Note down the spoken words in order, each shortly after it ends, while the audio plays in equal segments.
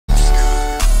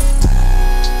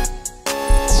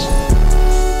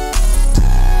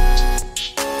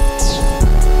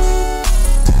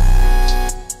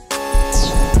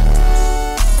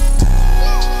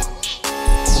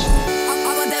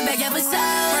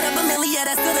yeah,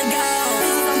 that's still the goal.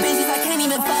 Bitches on benches, I can't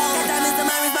even fold. Diamonds and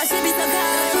mirrors, my shit be so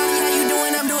cold. Mommy, how you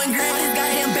doing? I'm doing great. This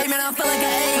goddamn baby, man, I feel like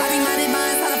an A. I be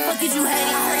armanibanz, how the fuck did you hate?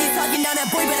 I heard you talking down, that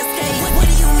boy better skate. What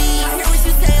do you mean? I hear what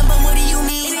you saying, but what do you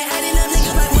mean? It ain't adding up,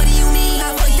 niggas, like, what do you mean?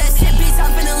 Nah, fuck that shit, bitch,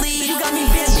 I'm finna leave. You got me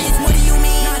bent, bitch, what do you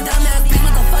mean? Nah, dumbass bitch,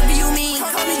 what the fuck do you mean?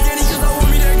 Call me Danny, cause I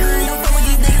want me that green. Don't fuck with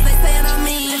these niggas, they saying I'm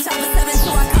mean. The chopper 7, so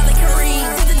I call it Kareem.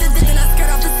 Then I skirt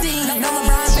off the scene. No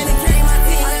LeBron finna carry my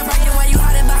team. I done bragging while you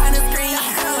hiding behind the screen.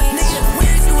 Nigga,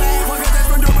 where's you at? Walk out that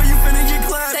front door, but you finna get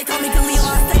clapped. They call me Khalil,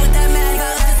 I stay with that mag.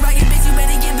 This ragged bitch, you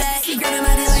better get back. She grabbing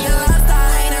my dick like a lobster.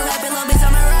 I ain't a rapping little bitch,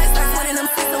 I'm a rock star. One of them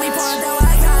six, so we pouring that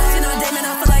white car. You know, Damon,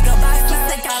 I feel like a box. You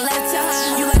sick, I let you,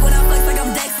 huh? You like when I flex like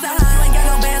I'm Dexter, huh? Ain't got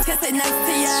no bands, can't sit next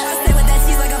to ya. I stay with that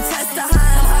cheese like I'm Chester, huh?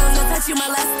 I'm hot, I'm gonna touch you, my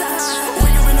Lester, huh?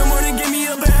 Wake up in the morning, give me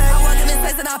a bag. I walk in this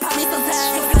place and I pop me some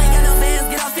tags. If you ain't got no bands,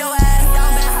 get off your ass.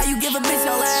 Y'all bad, how you give a bitch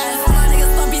your last? All my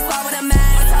niggas stumpy, slide with a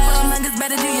mask. On top of them niggas,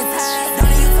 better do your task.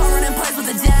 Don't you told running place with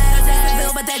the jazz.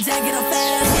 Jacksonville, but that jack get a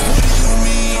fast. What do you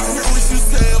mean? I hear what you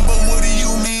saying, but what do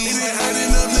you mean? It ain't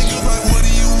adding up, niggas, like, what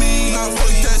do you mean? Nah,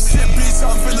 fuck that shit, bitch,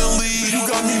 I'm finna leave. You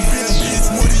got me bent, bitch,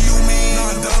 what do you mean?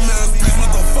 Nah, dumbass bitch,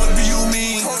 what the fuck do you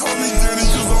mean? Call me Danny,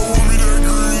 cause I want me that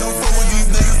green. Don't fuck with these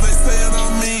niggas, they saying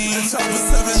I'm mean. The chopper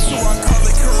 7, so I call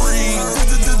it Kareem.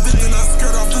 Then I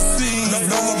skirt off the scene. No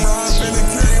LeBron finna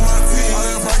carry my team. I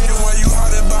done bragging while you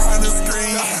hiding behind the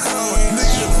screen.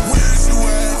 Nigga, where's you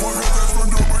at? Walk out that front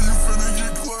door, but you finna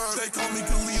get clapped. They call me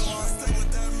Khalil, I stay with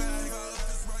that mag.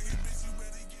 This ragged bitch, you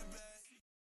better get back.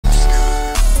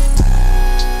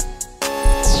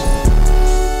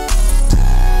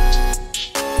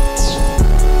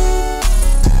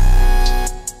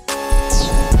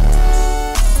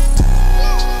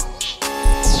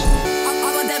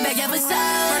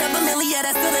 Yeah,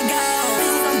 that's still the goal.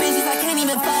 Bitches on benches, I can't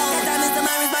even fold. Diamonds and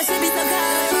mirrors, my shit be so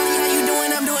cold. Mommy, how you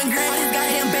doing? I'm doing great. This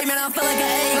goddamn baby, man, I feel like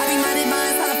an A. I be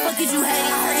armanibanz, how the fuck did you hate?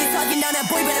 I heard you talking down, that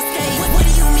boy better skate. What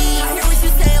do you mean? I hear what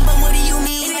you saying, but what do you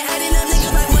mean? It ain't adding up,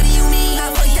 niggas, like, what do you mean?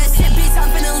 Nah, fuck that shit, bitch, I'm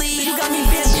finna leave. You got me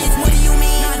bent, bitch, what do you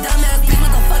mean? Nah, dumbass bitch,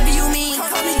 what the fuck do you mean?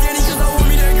 Call me Danny, cause I want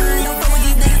me that green. Don't fuck with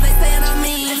these niggas, they saying I'm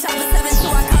mean. The chopper 7, so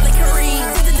I call it Kareem.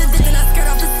 Then I skirt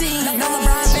off the scene. No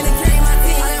LeBron finna carry my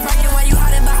team. I done bragging while you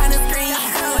hiding behind the screen.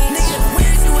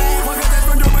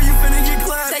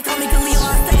 They call me Khalil,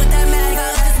 I stay with that mag.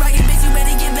 This ragged bitch, you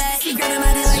better get back. She grabbing my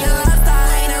dick like a lobster.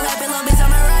 I ain't a rapping little bitch, I'm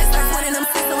a rock star. One of them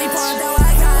six, so we pouring that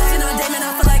white car. You know, Damon,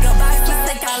 I feel like a box. You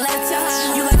sick, I let you,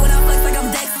 huh? You like when I flex like I'm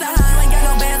Dexter, huh? Ain't got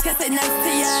no bands, can't sit next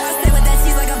to ya. I stay with that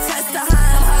cheese like I'm Chester, huh?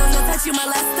 I'm hot, I'm gonna touch you, my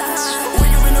Lester, huh?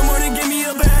 Wake up in the morning, give me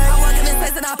a bag. I walk in this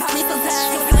place and I pop me some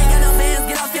tags. If you ain't got no bands,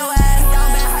 get off your ass.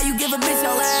 Y'all bad, how you give a bitch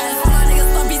your last? All my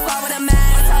niggas stumpy, slide with a mask.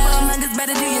 On top of them niggas,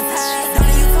 better do your task.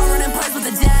 Don't you told running place with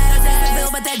the jazz. Jacksonville,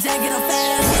 but that jack get a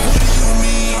fast. What do you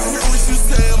mean? I hear what you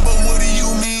saying, but what do you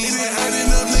mean? It ain't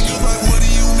adding up, niggas, like, what do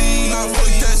you mean? Nah,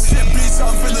 fuck that shit, bitch,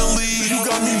 I'm finna leave. You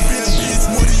got me bent, bitch,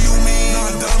 what do you mean?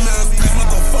 Nah, dumbass bitch, what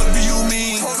the fuck do you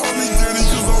mean? Call me Danny,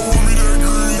 cause I want me that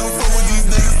green. Don't fuck with these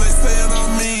niggas, they saying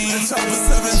I'm mean. The chopper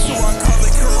 7, so I call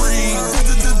it Kareem.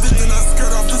 Then I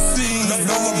skirt off the scene. No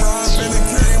LeBron finna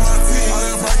carry my team. I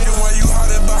done bragging while you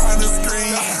hiding behind the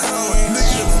screen.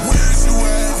 Nigga, where's you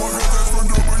at? Walk out that front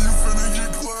door, but you finna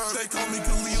get clapped. They call me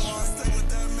Khalil, I stay with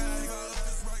that mag.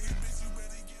 This ragged bitch, you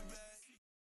better get back.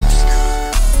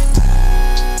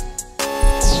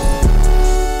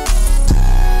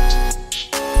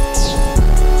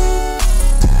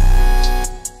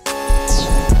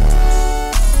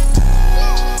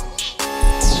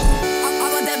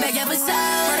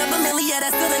 Yeah,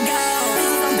 that's still the goal.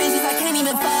 Bitches on benches, I can't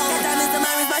even fold. Diamonds and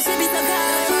mirrors, my shit be so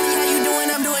cold. Mommy, how you doing?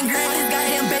 I'm doing great. This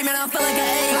goddamn baby, man, I feel like an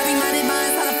A. I be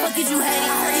armanibanz, how the fuck did you hate?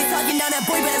 I heard you talking down, that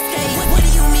boy better skate. What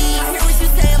do you mean? I hear what you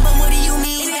saying, but what do you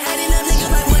mean? It ain't adding up,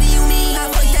 niggas, like, what do you mean?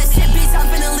 Nah, fuck that shit, bitch, I'm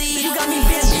finna leave. You got me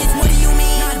bent, bitch, what do you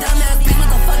mean? Nah, dumbass bitch, what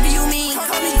the fuck do you mean?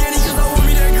 Call me Danny, cause I want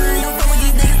me that green. Don't fuck with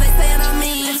these niggas, they saying I'm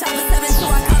mean. The chopper 7, so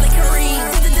I call it Kareem.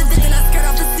 Then I skirt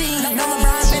off the scene. No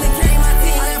LeBron finna carry my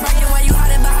team. I done bragging while you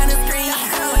hiding behind the screen.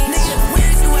 Nigga,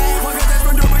 where's you at? Walk out that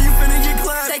front door, but you finna get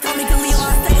clapped. They call me Khalil,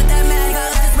 I stay with that mag.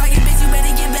 This ragged bitch, you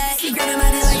better get back. She grabbing my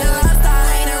dick like a lobster.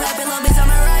 I ain't a rapping little bitch,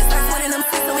 I'm a rock star. One of them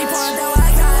six, so we pouring that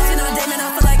white car. You know, Damon, I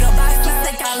feel like a box. You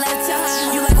sick, I let you,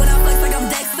 huh? You like when I flex like I'm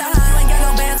Dexter, huh? Ain't got no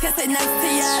bands, can't sit next to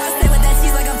ya. I stay with that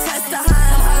cheese like I'm Chester, huh?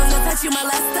 I'm hot, I'm gonna touch you, my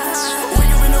Lester, huh?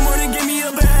 Wake up in the morning, give me a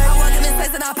bag. I walk in this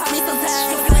place and I pop me some tags.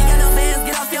 If you ain't got no bands,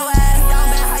 get off your ass. Y'all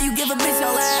bad, how you give a bitch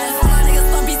your last? All my niggas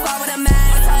stumpy, slide with a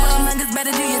mask. On top of them niggas,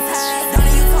 better do your task.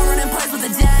 Don't you told running place with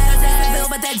the jazz. Jacksonville,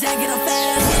 but that jack get a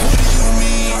fast. What do you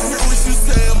mean? I hear what you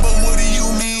saying, but what do you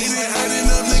mean? It ain't adding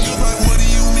up, niggas, like, what do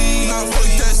you mean? Nah, fuck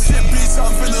that shit, bitch,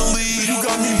 I'm finna leave. You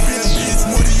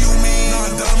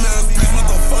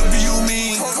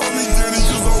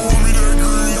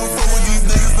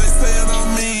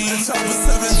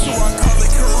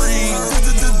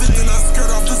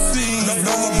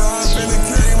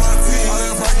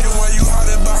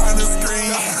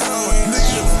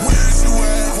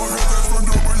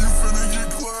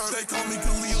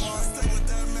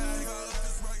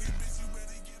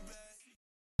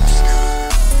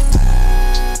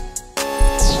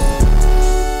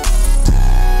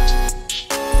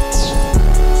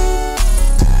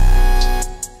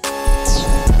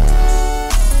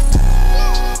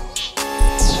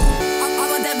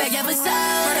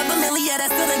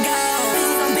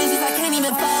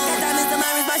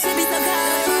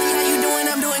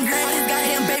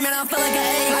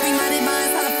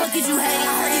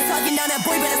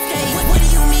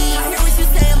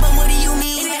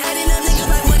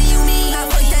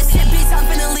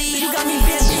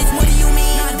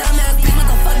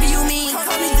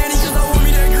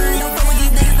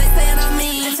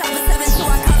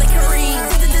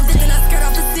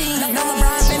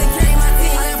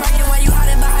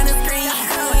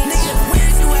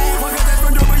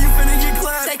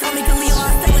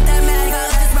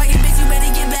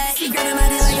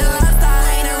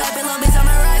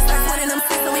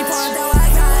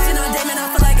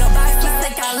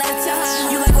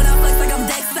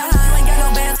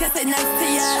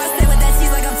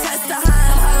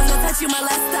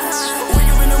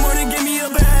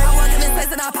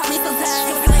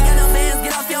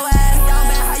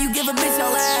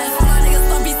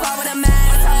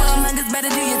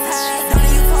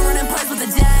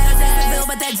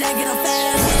jacket, I'm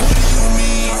fast. What do you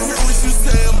mean? I hear what you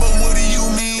saying, but what do you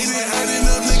mean? They adding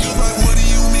up niggas like, what do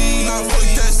you mean? Nah, fuck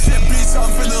that shit, bitch, I'm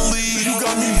finna leave. You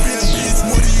got me bent, bitch,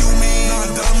 what do you mean?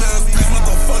 Nah, dumbass bitch, what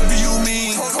the fuck do you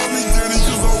mean? Call me dirty,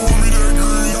 cause I want me to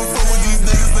agree. Don't fuck with these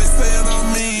niggas, they saying I'm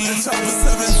mean. The chopper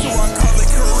 7-2, I call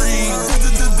it Kareem.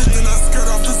 Then I skirt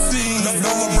off the scene. No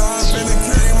LeBron finna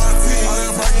carry my team. I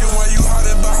ain't rockin' while you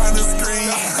hiding behind the screen.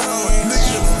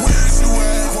 Nigga, where's you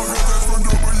at? Walk out that front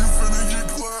door, but you finna get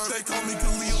clapped. They call me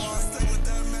Khalil, I stay with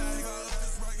that mag.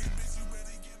 This ragged bitch, you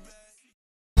better get back.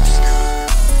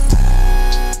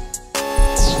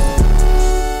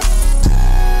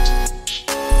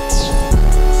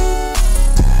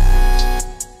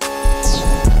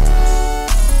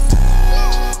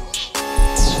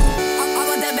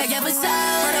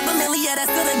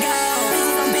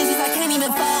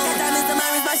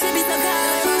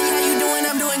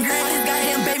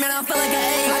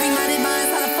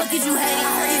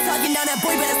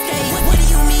 Boy, better skate. What do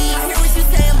you mean? I hear what you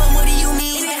saying, but what do you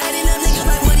mean? They adding up niggas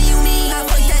like, what do you mean? Nah,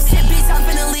 fuck that shit, bitch, I'm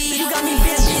finna leave. You got me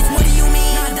bent, bitch, what do you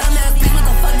mean? Nah, dumbass bitch, what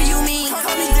the fuck do you mean?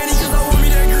 Call me dirty, cause I want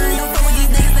me to agree. Don't fuck with these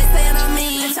niggas, they saying I'm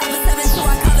mean. The chopper 7-2,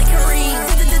 I call it Kareem.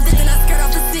 Then I skirt off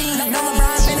the scene. No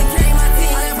LeBron finna carry my team.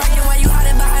 I ain't rockin' while you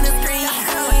hiding behind the screen.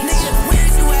 Nigga,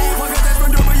 where's you at? Walk out that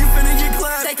front door, but you finna get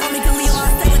clapped. They call me Khalil, I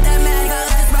stay with that mag.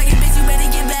 This ragged bitch, you better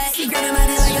get back. She grabbing my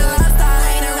dick like a lobster.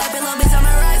 I ain't a rapping little bitch, I'm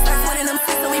a rock star. One of them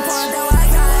six, so we pouring that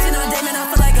white guy. You know, Damon, I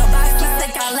feel like a box.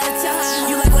 Sick, I let you, huh?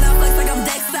 You like when I flex like I'm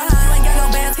Dexter, huh? Ain't got no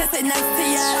bands, can't sit next to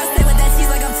ya. I stay with that cheese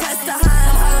like I'm Chester, huh?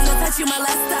 I'm hot, I'm gonna touch you, my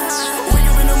Lester, huh? Wake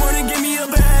up in the morning, give me a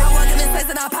bag. I walk in this place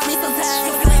and I pop me some tags.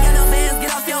 If you ain't got no bands,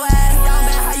 get off your ass. Down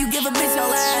bad, how you give a bitch your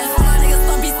last? All my niggas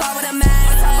slumpy, slide with a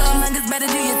mask. Top of them niggas better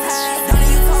do your tag. Don't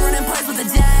you told running place with the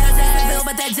jazz. Bill,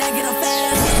 but that jacket, I'm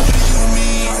fast. What do you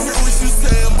mean? I hear what you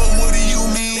saying, but what do you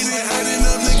mean? They adding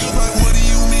up niggas like, what do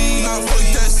you mean? Nah, fuck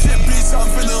that shit, bitch, I'm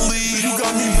finna leave. You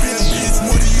got me bent, bitch,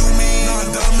 what do you mean? Nah,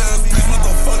 dumbass bitch, what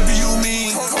the fuck do you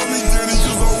mean? Call me dirty,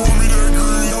 cause I want me to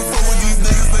agree. Don't fuck with these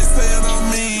niggas, they saying I'm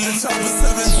mean. The chopper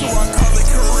 7-2, I call it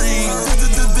Kareem.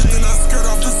 Then I skirt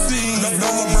off the scene. No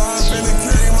LeBron finna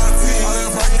carry my team. I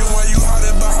ain't rockin' while you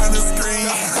hiding behind the screen.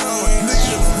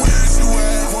 Nigga, where's you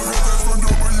at? Walk out that front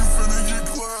door, but you finna get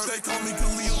clapped. They call me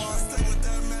Khalil, I stay with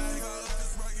that mag.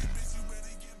 This ragged bitch, you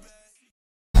better get back.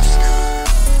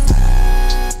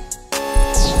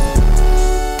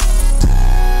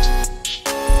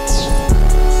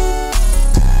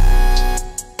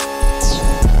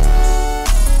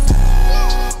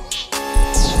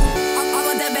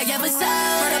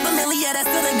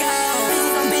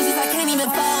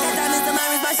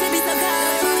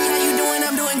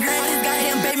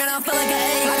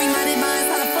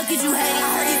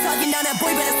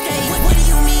 Boy, better skate. What do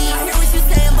you mean? I hear what you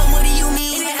saying, but what do you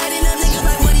mean? They adding up niggas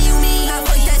like, what do you mean? Nah,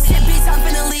 fuck that shit, bitch, I'm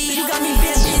finna leave. You got me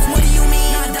bent, bitch, what do you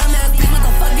mean? Nah, dumbass bitch, what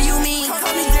the fuck do you mean?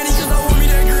 Call me dirty, cause I want me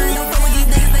to agree. Don't fuck with these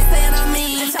niggas, they saying I'm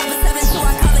mean. The chopper 7-2,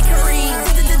 I call it Kareem.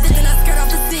 Then I skirt off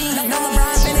the scene. No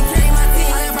LeBron finna carry my team.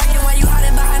 I ain't rockin' while you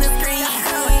hiding behind the screen.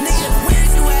 Nigga,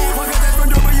 where's you at? Walk out that front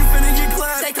door, but you finna get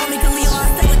clapped. They call me Khalil, I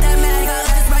stay with that mag.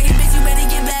 This ragged bitch, you better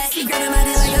get back. She grabbing my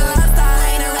dick like a lobster.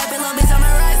 I ain't a rapping little bitch, I'm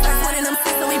a rock star. One of them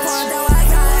six, so we pouring that white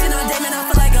guy. You know, Damon, I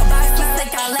feel like a box.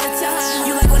 Sick, I let you, huh?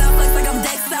 You like when I flex like I'm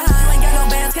Dexter, huh? Ain't got no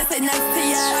bands, can't sit next to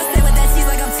ya. I stay with that cheese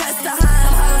like I'm Chester, huh?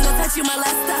 I'm hot, I'm gonna touch you, my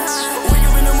Lester, huh? Wake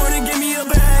up in the morning, give me a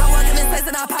bag. I walk in this place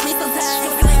and I pop me some tags.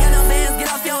 If you ain't got no bands, get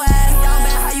off your ass. Down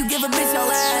bad, how you give a bitch your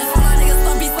last? All my niggas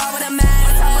slumpy, slide with a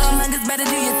mask. Top of them niggas better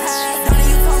do your tag. Don't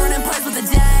you told running place with the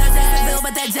jazz. Bill,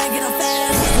 but that jacket, I'm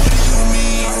fast. What do you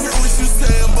mean? I hear what you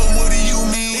saying, but what do you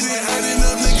mean? They adding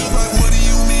up niggas like, what do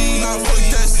you mean? Nah, fuck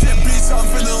that shit, bitch, I'm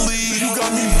finna leave. You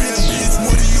got me bent, bitch,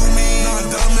 what do you mean? Nah,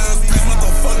 dumbass bitch, what the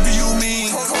fuck do you mean?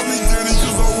 Call me dirty,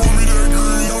 cause I want me to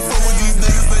agree. Don't fuck with these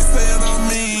niggas, they saying I'm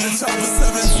mean. The chopper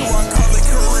 7-2, I call it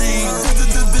Kareem.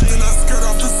 Then I skirt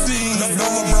off the scene. No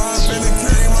LeBron finna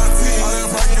carry my team. I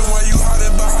ain't rockin' while you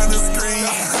hiding behind the screen.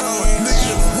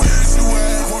 Nigga, where's you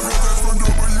at? Walk out that front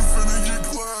door, but you finna get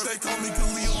clapped. They call me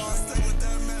Khalil.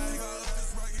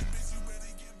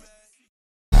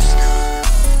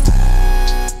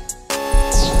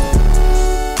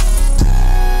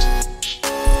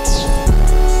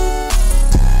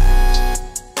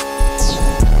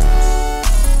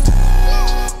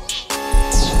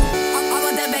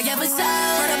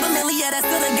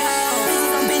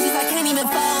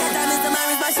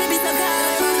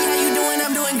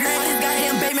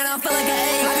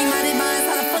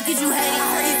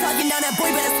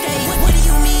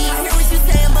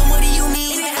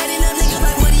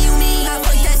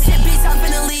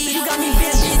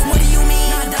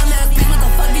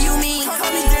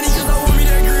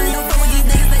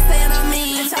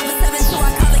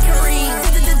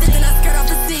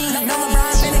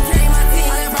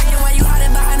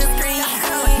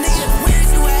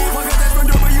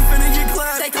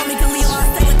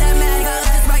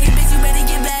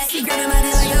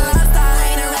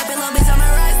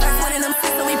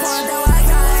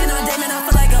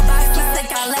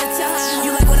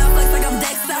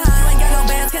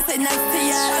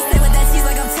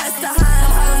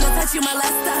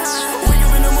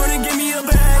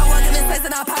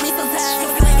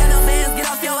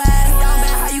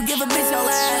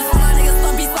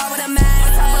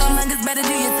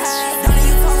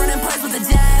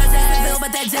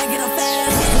 that jacket up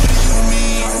fast. What do you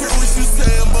mean? I hear what you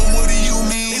saying, but what do you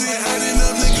mean? They been adding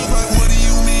up niggas like, what do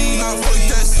you mean? Nah, fuck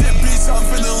that shit, bitch, I'm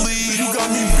finna leave. You got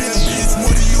me bent, bitch,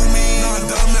 what do you mean? Nah,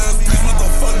 dumbass bitch, what the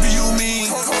fuck do you mean?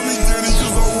 Call me dirty,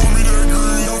 cause I want me to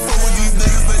agree. Don't fuck with these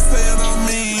niggas, they saying I'm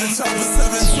mean. The chopper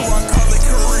 7-2, I call it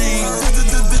Kareem.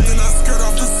 Then I skirt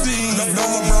off the scene. No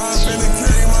LeBron finna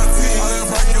carry my team. I done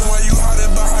bracket while you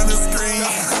hiding behind the screen.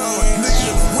 Nigga,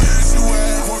 where's you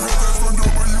at? Walk out that front door,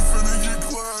 but you finna get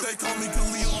clapped. They call me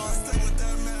Khalil, I stay with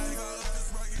that mag. This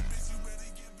ragged bitch, you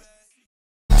better get back.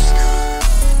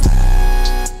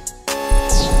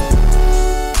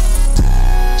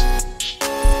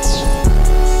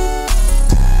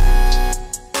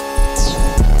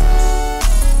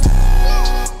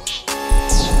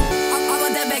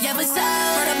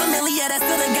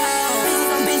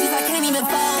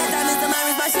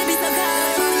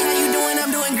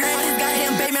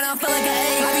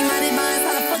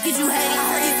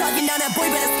 Boy,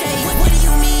 better skate. What do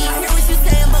you mean? I hear what you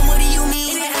saying, but what do you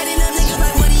mean? They adding up niggas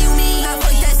like, what do you mean? Nah,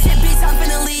 fuck that shit, bitch, I'm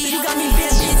finna leave. You got me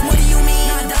bent, bitch, what do you mean?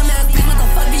 Nah, dumbass bitch, what the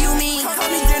fuck do you mean? Call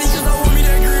me dirty, cause I want me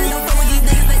to agree. Don't fuck with these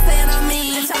niggas, they saying I'm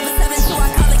mean. The chopper 7-2, I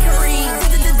call it Kareem.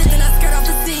 Then I skirt off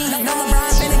the scene. No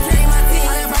LeBron finna carry my team.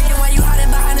 I done bracket while you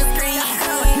hiding behind the screen.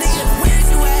 Nigga, where's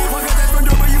you at? Walk out that front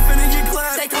door, but you finna get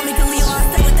clapped. They call me Khalil, I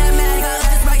stay with that mag.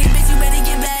 This ragged bitch, you better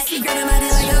get back. She grabbing my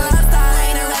dick like a lobster. I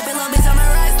ain't a rapping little bitch, I'm a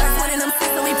rock star. Sweating them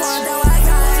sticks, so we pouring that white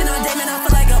car. You know, Damon, I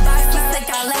feel like a bicycle stick.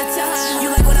 I let you hunt. You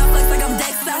like when I flex like I'm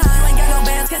Dexter, huh? Ain't got no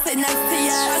bands, can't sit next to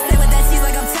ya. I stay with that cheese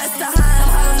like I'm Chester, huh? I'm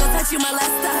hot, I'm gonna touch you,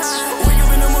 molester, huh? Wake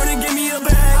up in the morning, give me a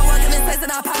bag. I walk in this place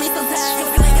and I pop me some tags.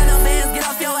 If you ain't got no bands, get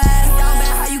off your ass. Down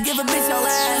bad, how you give a bitch your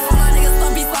last? All my niggas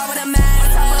slumpy, fly with a mag. On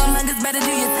top of them niggas, better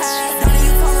do your tag. Don't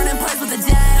you touring in place with the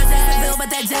jag. Bill, but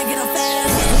that jag get up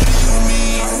fast. What do you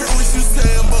mean? I hear what you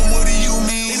saying, but what do you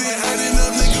mean? They been adding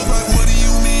up niggas like, what do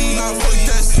you mean? Nah, fuck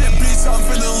that shit, bitch, I'm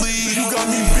finna leave. You got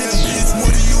me bent, bitch,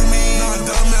 what do you mean? Nah,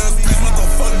 dumbass bitch, what the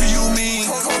fuck do you mean?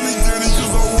 Call me dirty,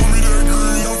 cause I want me to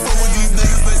agree. Don't fuck with these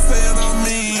niggas, they saying I'm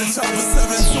mean. The chopper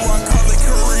 7-2, I call it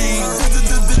Kareem.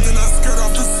 Then I skirt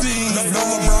off the scene. No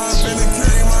LeBron finna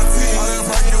carry my team. I done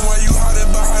bracket while you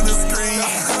hiding behind the screen.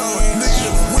 Nigga,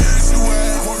 where's you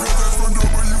at? Walk out that front door,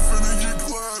 but you finna get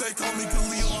clapped. They call me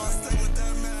Khalil, I stay with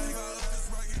that mag. This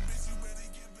ragged bitch, you better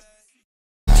get back.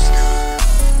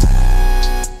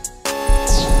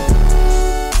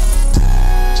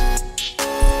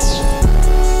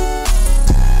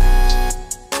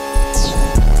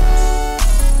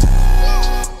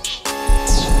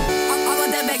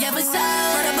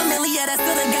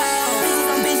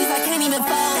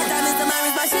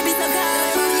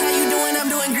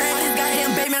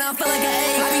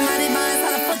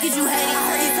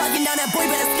 Boy,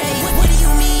 better skate. What do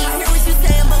you mean? I hear what you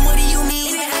saying, but what do you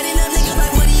mean? They adding up niggas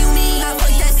like, what do you mean? Nah,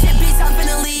 fuck that shit, bitch, I'm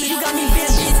finna leave. You got me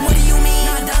bent, bitch, what do you mean?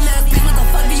 Nah, dumbass bitch, what the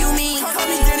fuck do you mean? Call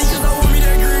me dirty, cause I want me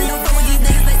to agree. Don't fuck with these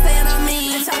niggas, they saying I'm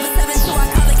mean. The chopper 7-2, I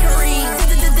call it Kareem.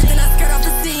 Then I skirt off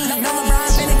the scene. No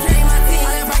LeBron finna carry my team.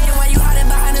 I done bracket while you hiding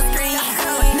behind the screen.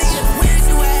 Nigga, where's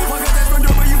you at? Walk out that front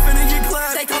door, but you finna get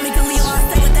clapped. They call me Khalil, I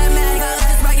stay with that mag.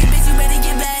 This ragged bitch, you better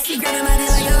get back. She grabbing my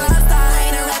dick like a lobster. I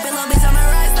ain't a rapping little bitch, I'm a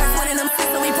rock star. Sweating them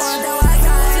sticks, so we pouring that white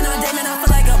car. You know, Damon, I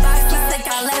feel like a bicycle stick.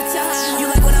 I let you hunt. You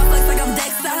like when I flex like I'm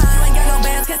Dexter, huh? Ain't got no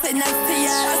bands, can't sit next to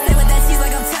ya. I stay with that cheese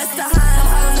like I'm Chester, huh? I'm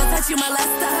hot, I'm gonna touch you,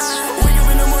 molester, huh? Wake up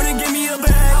in the morning, give me a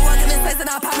bag. I walk in this place and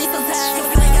I pop me some tags. If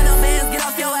you ain't got no bands, get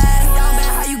off your ass. Down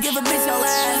bad, how you give a bitch your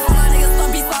last? All my niggas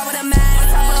slumpy, fly with a mag. On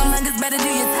top of them niggas, better do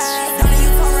your tag. Don't you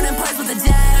touring in place with the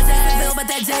jag. Bill, but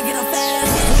that jag get up fast.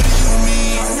 What do you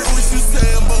mean? I hear what you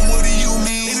saying, but what do you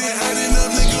mean? They been adding up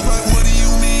niggas like, what do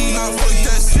you mean? Nah, fuck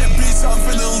that shit, bitch, I'm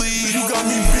finna leave. You got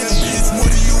me bent, bitch, what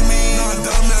do you mean? Nah,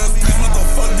 dumbass bitch, what the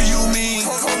fuck do you mean?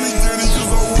 Call me dirty,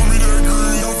 cause I want me to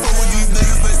agree. Don't fuck with these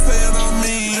niggas, they saying I'm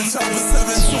mean. The chopper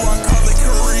 7-2, I call it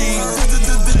Kareem.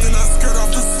 Then I skirt off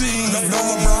the scene. No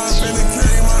LeBron finna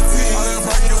carry my team. I done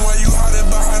bracket while you hiding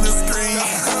behind the screen.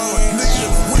 Nigga,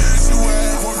 where's you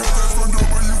at? Walk out that front door,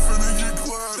 but you finna get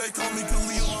clapped. They call me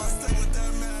Khalil, I stay with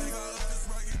that mag. This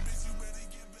ragged bitch, you better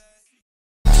get back.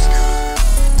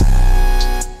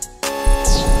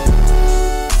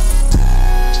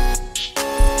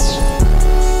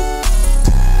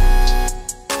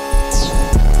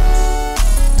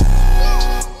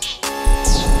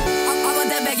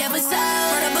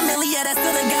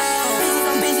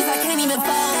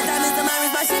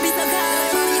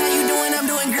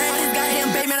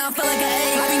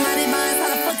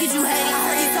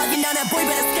 Boy,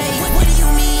 better skate. What do you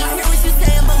mean? I hear what you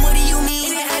saying, but what do you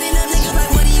mean? They adding up niggas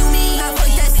like, what do you mean? Nah, fuck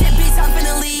that shit, bitch, I'm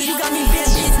finna leave. You got me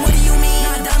bent, bitch, what do you mean?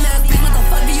 Nah, dumbass bitch, what the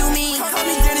fuck do you mean? Call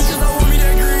me dirty, cause I want me to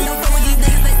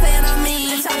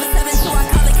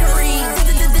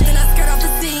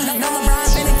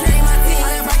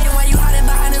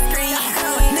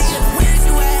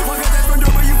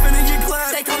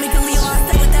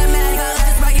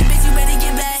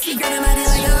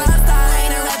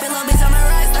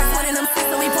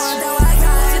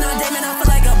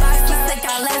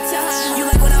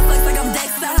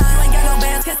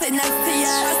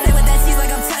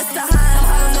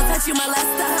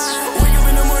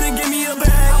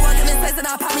and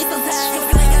I pop me some tags.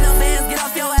 If you ain't got no bands, get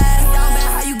off your ass. Down bad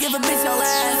how you give a bitch your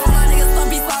last. All my niggas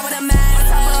slumpy, slide with a mask. On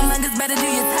top of them niggas better do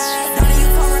your tag. Don't you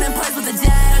tour running place with the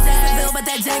jag. Jacksonville, but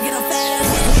that jag get a fast.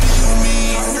 What do you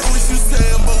mean? I hear what you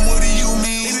saying, but what do you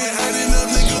mean? It ain't adding up,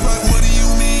 niggas like, what do you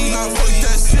mean? Nah, fuck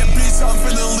that shit, bitch, I'm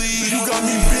finna leave. You got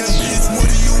me bent, bitch, what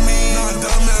do you mean? Nah,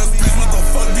 dumbass bitch, what the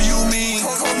fuck do you mean?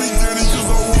 Call me dirty, cause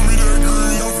I want me to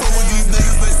agree. Don't fuck with these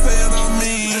niggas, they sayin' I'm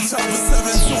mean. And chopper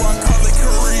 7-2, I call it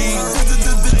Kareem.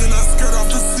 Then I skirt off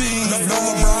the scene. No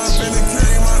LeBron finna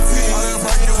carry my team. I done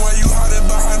bragging while you hiding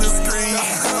behind the screen.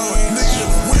 Nigga,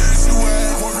 where's you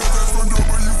at? Walk out that front door,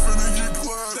 but you finna get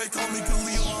clapped. They call me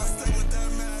Khalil, I stay with that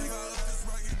mag. This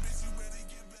ragged bitch, you better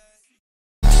get back.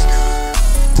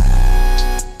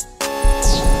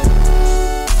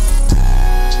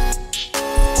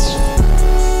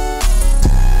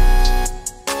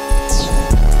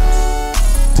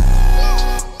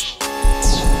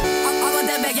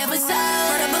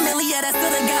 That's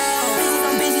still the go. Bitches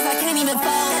on bitches, I can't even fall.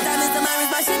 Got diamonds in my wrist,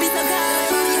 my shit be so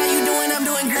cold. Mommy, how you doing? I'm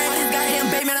doing great. This goddamn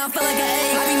baby, man, I feel like an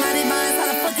A. I be minding mine, how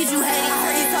the fuck did you hate? I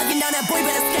heard you talking down, that boy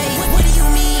better skate. What do you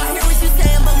mean? I hear what you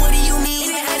saying, but what do you mean?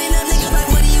 It ain't adding up, niggas like,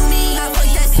 what do you mean? Nah, fuck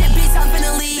that shit, bitch, I'm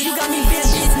finna leave. You got me bent,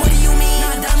 bitch, what do you mean?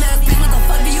 Nah, dumbass bitch, what the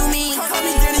fuck do you mean? Call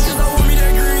me dirty, cause I want me to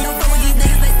agree. Don't fuck with these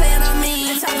niggas, they sayin' I'm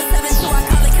mean. And chopper 7-2, I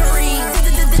call it Kareem.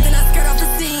 Then I skirt off the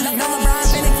scene. No LeBron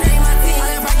finna carry my team.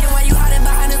 I done bragging while you hiding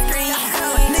behind the screen.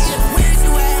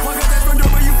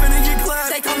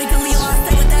 They call me Khalil, I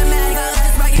stay with that mag.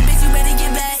 This ragged bitch, you better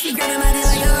get back. She grabbing my dick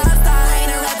like a lobster. I ain't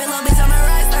a rapping little bitch on my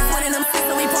right side. Winning them six,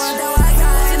 so we pouring that white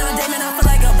guy. You know, Damon, I feel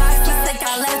like a box. Stick,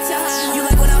 I let you. You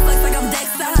like when I flex like I'm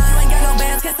Dexter. You ain't got no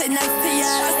bands, can sit next to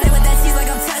ya. I stay with that cheese like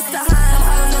I'm Chester. I'm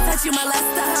hot, I'm gonna touch you, my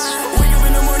Lester. Wake up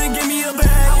in the morning, give me a bag.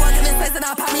 I walk in this place and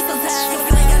I pop me some tags. If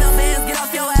you ain't got no bands, get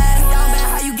off your ass. Down bad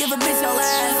how you give a bitch your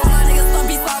last. All my niggas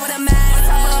slumpy, slide with a mask. On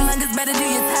top of them niggas better do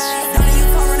your tag. Don't you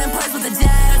tour running place with the jag.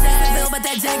 But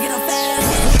that jag get a fast.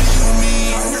 What do you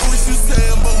mean? I hear what you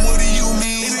saying, but what do you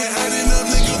mean? It ain't adding up,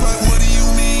 niggas like, what do you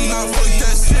mean? Nah, fuck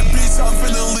that shit, bitch, I'm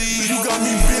finna leave. You got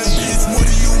me bent, bitch, what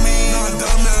do you mean? Nah,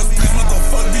 dumbass bitch, what the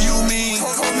fuck do you mean?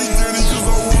 Call me dirty, cause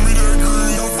I want me to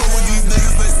agree. Don't fuck with these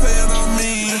niggas, they sayin' I'm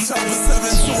mean. And chopper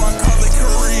 7-2, I call it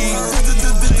Kareem.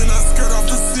 Then I skirt off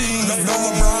the scene. No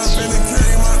LeBron finna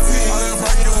carry my team. I done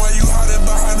bragging while you hiding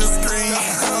behind the screen.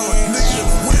 Nigga,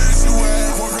 where's you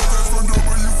at? Walk out that front door,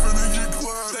 but you finna get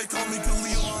clapped. They call me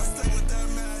Khalil, I stay with that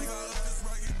mag. This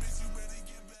ragged bitch, you better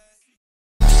get back.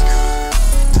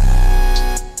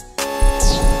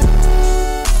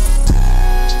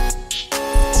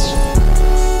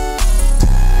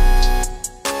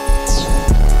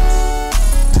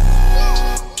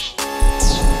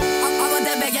 I want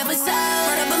that bag, yeah, for sure.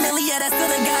 Word up a million, yeah, that's still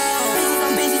the go. Bitches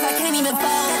on bitches, I can't even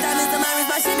fall. Got diamonds in my wrist,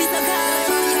 my shit be so cold.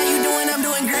 Mommy, how you doing? I'm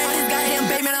doing great. This goddamn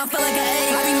baby, man, I feel like an A.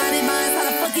 I be minding mine, how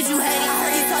the fuck did you hate? I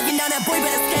heard you talking down, that boy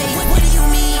better skate. What do you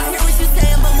mean? I hear what you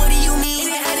saying, but what do you mean?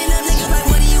 It ain't adding up, niggas like,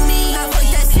 what do you mean? Nah, fuck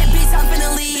that shit, bitch, I'm finna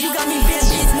leave. You got me bent,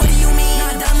 bitch, what do you mean?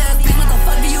 Nah, dumbass bitch, what the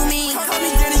fuck do you mean? Call me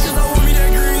dirty, cause I want me to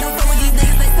agree. Don't fuck with these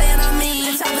niggas, they sayin' I'm mean.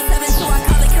 And chopper 7-2, I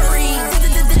call it Kareem.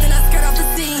 Then I skirt off the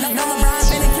scene. No LeBron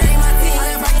finna carry my team. I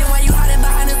done bragging while you hiding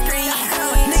behind the screen.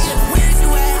 Nigga, where's you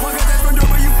at? Walk out that front door,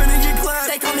 but you finna get clapped.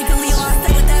 They call me Khalil, I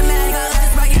stay with that mag.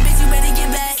 This ragged bitch, you better get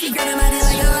back. She grabbing my dick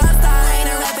like a lobster. I ain't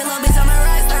a rapping little bitch on my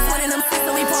right side. Winning them six,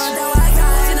 so we pouring that white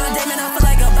guy. You know, Damon, I feel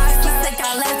like a box. Stick,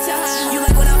 I let you. You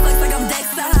like when I flex like I'm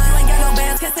Dexter. You ain't got no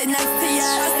bands, can sit next to ya.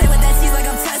 I stay with that cheese like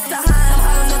I'm Chester. I'm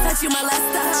hot, I'm gonna touch you, my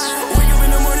Lester. Wake up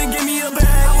in the morning, give me a bag.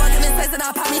 I walk in this place and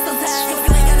I pop me some tags. If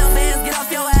you ain't got no bands, get off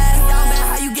your ass. Down bad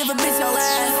how you give a bitch your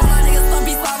last. All my niggas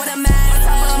slumpy, slide with a mask. On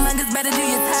top of them niggas better do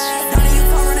your tag. Don't you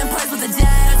tour running place with the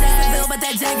jag. Jacksonville, but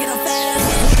that jag get a fast.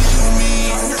 What do you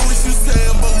mean? I hear what you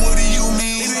saying, but what do you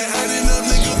mean? It ain't adding up,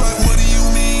 niggas like, what do you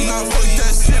mean? Nah, fuck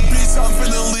that shit, bitch, I'm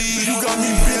finna leave. You got me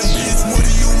bent, bitch, what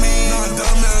do you mean? Nah,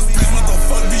 dumbass bitch, what the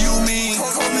fuck do you mean?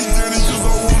 Call me dirty, cause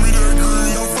I want me to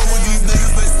agree. Don't fuck with these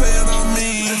niggas, they sayin' I'm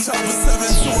mean. And chopper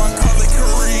 7-2, I call it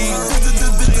Kareem.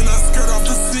 Then I skirt off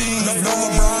the scene. No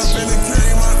LeBron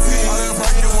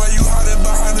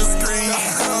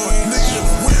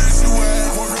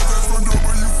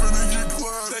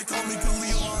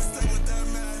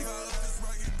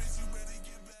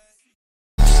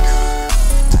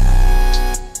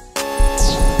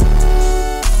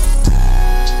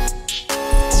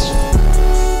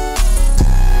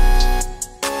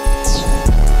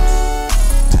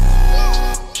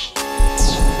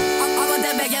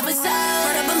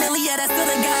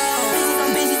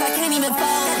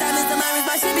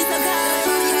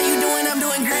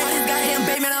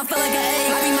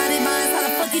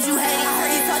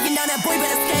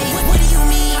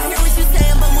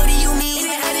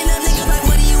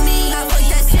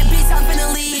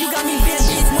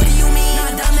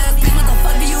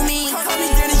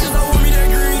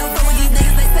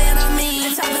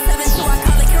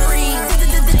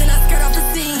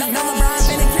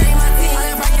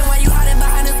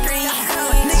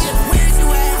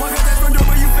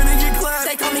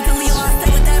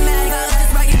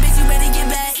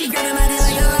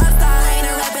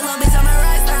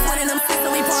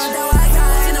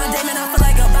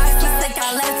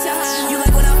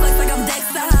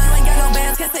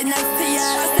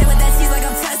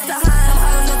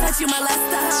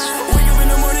molester, Wake up in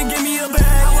the morning, give me a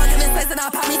bag. I walk in this place and I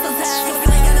pop me some tags. If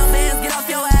you ain't got no bands, get off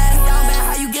your ass. Down bad,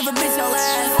 how you give a bitch your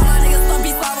last? All my niggas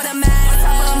slumpy, slide with a mag. On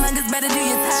top of them niggas, better do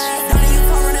your tag. Don't you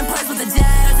told running place with the jag.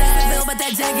 Jacksonville, but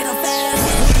that jag get a fast.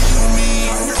 What do you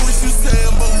mean? I hear what you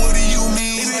saying, but what do you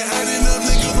mean? They adding up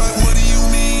niggas like, what do you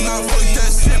mean? Nah, fuck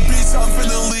that shit, bitch, I'm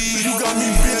finna leave. You got me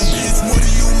bent, bitch, what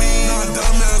do you mean? Nah,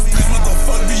 dumbass bitch, what the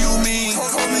fuck do you mean?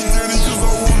 Call me dirty, cause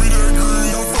I want me to agree.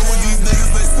 Don't fuck with these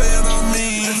niggas, they saying I'm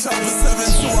mean. The chopper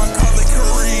 7-2, I call it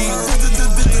Kareem.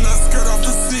 Then I skirt off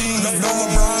the scene. No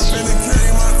LeBron finna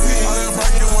carry my team. I done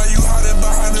bracket while you hiding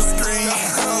behind the screen.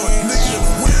 Nigga,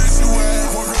 where's you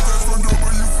at? Walk out that front door,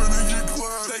 but you finna get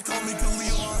clapped. They call me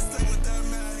Khalil, I stay with that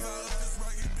mag. This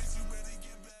ragged bitch, you better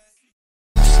get back.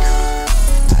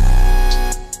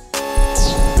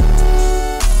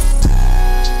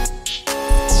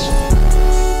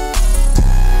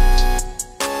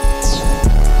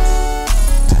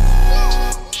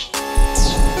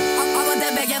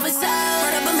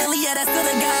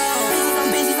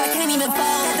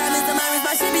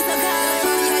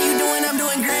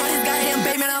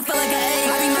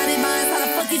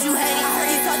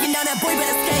 Boy,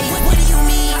 better skate. What do you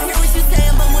mean? I hear what you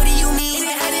saying, but what do you mean?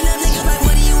 They adding up niggas like,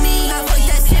 what do you mean? Nah, fuck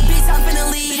that shit, bitch, I'm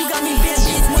finna leave. You got me bent,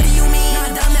 bitch, what do you mean?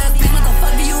 Nah, dumbass bitch, what the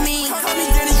fuck do you mean? Call me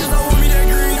dirty, cause I want me that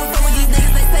green. Don't fuck with these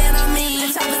niggas, they saying I'm mean. The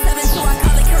chopper 7-2, I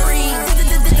call it Kareem.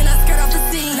 Then I skirt off the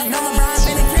scene. No LeBron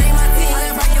finna carry my team. I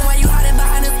done bracket while you hiding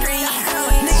behind the screen.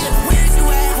 Nigga, where's you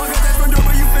at? Walk out that front door,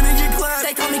 but you finna get clapped.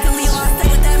 They call me Khalil, I stay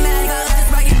with that mag. This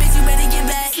ragged bitch, you better get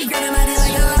back. She grabbing my dick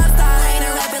like a lobster. I ain't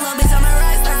a rapping little bitch, I'm a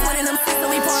rock star. One of them six, so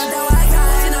we pouring the white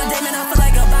guy. You know, Damon, I feel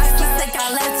like a box. Sick, I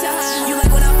let you, You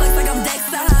like when I flex like I'm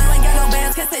Dexter, You ain't got no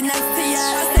bands, can't sit next to ya.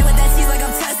 I stay with that cheese like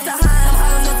I'm Chester, I'm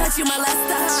hot, don't touch you,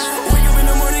 molester, Wake up in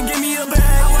the morning, give me a bag.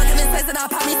 I walk in this place and I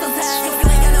pop me some tags. If you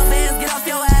ain't got no bands, get off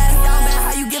your ass. Down bad,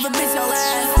 how you give a bitch your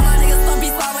last? All my niggas slumpy,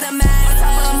 slide with a mag. On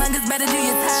top of them niggas, better do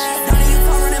your tag. Don't you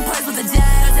told running place with the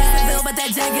jag. Jacksonville, but that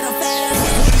jag get a fast.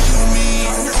 What do you mean?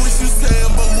 I hear what you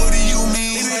saying, but what do you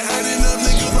mean? They adding up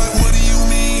niggas like, what do you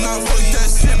mean? Nah, fuck that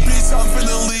shit, bitch, I'm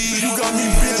finna leave. You got me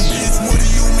bent, bitch, what do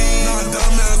you mean? Nah,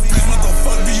 dumbass bitch, what the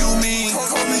fuck do you mean?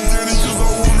 Call me dirty, cause I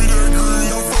want me to agree.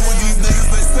 Don't fuck with these niggas,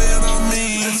 they saying I'm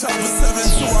mean. The chopper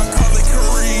 7-2, I call it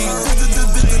Kareem.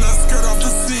 Then I skirt off the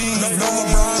scene. No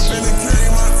LeBron finna carry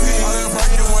my team. I done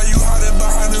bracket while you hiding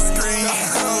behind the screen.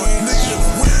 Nigga,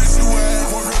 where's you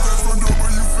at? Walk out that front door,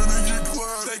 but you finna get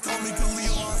clapped. They call me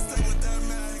Khalil, I stay with that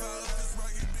mag. This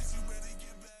ragged bitch, you better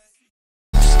get back.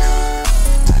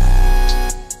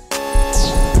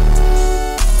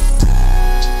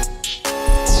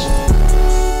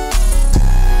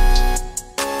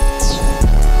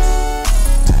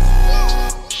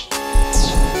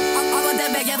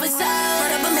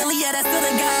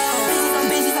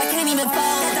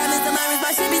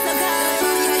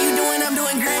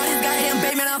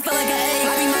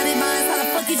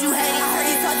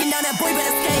 Boy,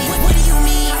 better skate. What do you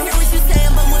mean? I hear what you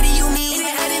saying, but what do you mean? They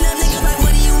adding up niggas like,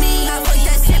 what do you mean? Nah, fuck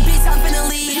that shit, bitch, I'm finna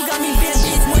leave. You got me bent,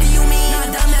 bitch, what do you mean?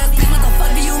 Nah, dumbass bitch, what the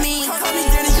fuck do you mean? Call me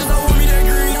dirty, cause I want me that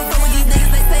green. Don't fuck with these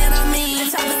niggas, they saying I'm mean. The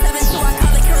chopper 7-2, I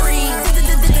call it Kareem.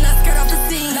 Then I skirt off the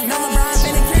scene. No LeBron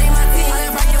finna carry my team. I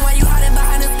done bracket while you hiding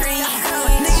behind the screen.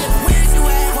 Nigga, where's you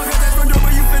at? Walk out that front door,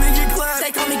 but you finna get clapped.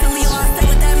 They call me Khalil, I stay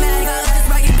with that mag. This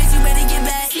ragged bitch, you better get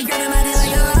back. She grabbing my dick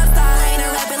like a lobster. I ain't a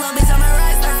rapping little bitch, I'm a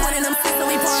rock star. One of them six, so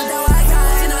we pouring the white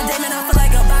guy. You know, Damon, I feel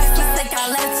like a box. Sick, I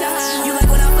let you, You like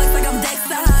when I flex like I'm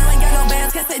Dexter, You ain't got no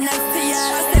bands, can't sit next to ya.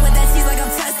 I stay with that cheese like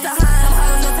I'm Chester, I'm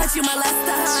hot, don't touch you,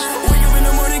 molester, Wake up in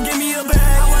the morning, give me a bag.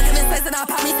 I walk in this place and I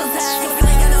pop me some tags. If you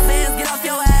ain't got no bands, get off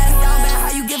your ass. Down bad,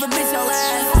 how you give a bitch your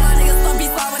last? All my niggas slumpy,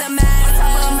 slide with a mag. On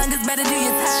top of them niggas, better do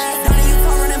your tag. Don't you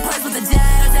told running place with the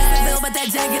jag. Jacksonville, but that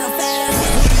jag get a fast.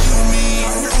 What do you mean?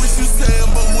 I hear what you saying,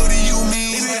 but what do you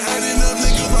mean? They adding up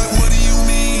niggas like, what do you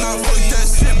mean? Nah, fuck that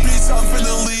shit, bitch, I'm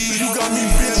finna leave. You got me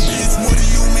bent, bitch, what do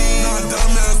you mean? Nah,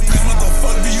 dumbass bitch, what the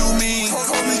fuck do you mean?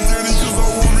 Call me dirty, cause I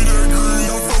want me to agree.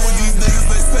 Don't fuck with these niggas,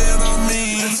 they saying I'm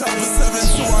mean. The chopper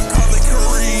 7-2, I call it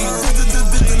Kareem.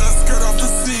 Then I skirt off the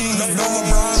scene. No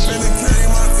LeBron finna carry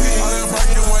my team. I done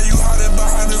bracket while you hiding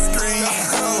behind the screen.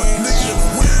 Nigga,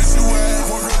 where's you at?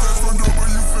 Walk out that front door, but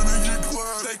you finna get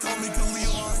clapped. They call me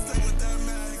Khalil, I stay with that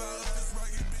mag. This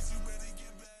ragged bitch, you better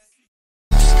get back.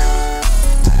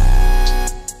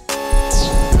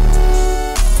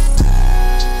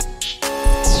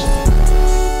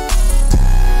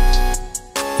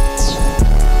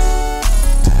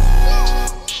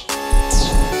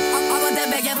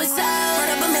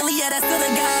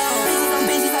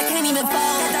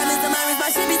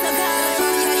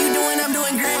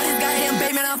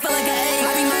 I feel like an A.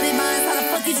 I be minding mine.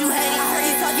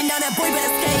 that boy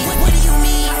better skate. What do you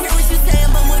mean? I hear what you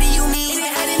saying, but what do you mean? It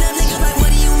ain't adding up, niggas like,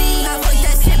 what do you mean? Nah, fuck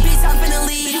that shit, bitch, I'm finna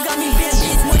leave. You got me bent,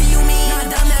 bitch, what do you mean?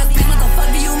 Nah, dumbass bitch, what the fuck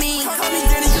do you mean? Call me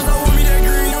Danny, cause I want me that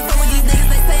green. Don't fuck with these niggas,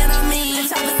 they saying I'm mean. And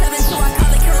chopper 7, so I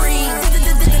call it Kareem.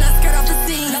 Then I skirt off the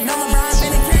scene. No LeBron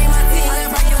finna carry my team. I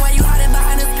ain't bragging while you hiding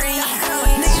behind the screen.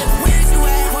 Nigga, where's you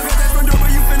at? Walk out that front door,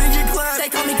 but you finna get clapped. They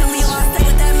call me Khalil, I stay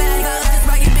with that mag. This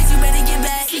ragged bitch, you better get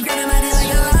back. She grabbing my dick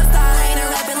like a lobster. I ain't a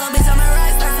rapping little bitch, I'm a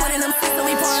rock star. One of them six, so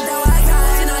we pouring dough, I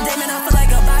got. You know, Damon, I feel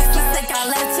like a boxer. Sick, I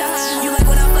let you. You like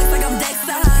when I flex like I'm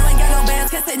Dexter. Ain't got no bands,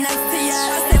 can't sit next to ya.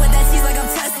 I stay with that cheese like I'm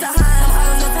Chester. I'm hot,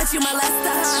 I'm gonna touch you,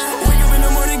 molester. Wake up in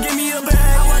the morning, give me a bag.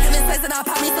 I walk in this place and I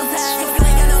pop me some tags. If you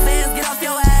ain't got no bands, get off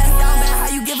your ass. Down bad, how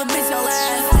you give a bitch your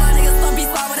last? All my niggas slumpy,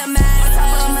 slide with a mag. On top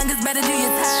of them niggas, better do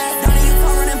your tag. Don't you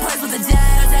tour running place with a jag.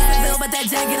 Jacksonville, but that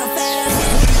jag get a fast.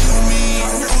 What do you mean? I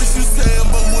hear what you saying,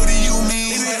 but what do you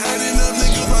mean? It ain't adding up,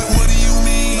 niggas like, what do you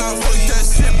mean? Nah, fuck that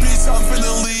shit, bitch, I'm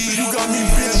finna leave. You got me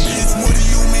bent, bitch, what do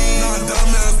you mean? Nah,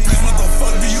 dumbass bitch, what the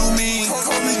fuck do you mean?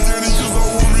 Call me Danny, cause I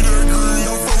want me that green.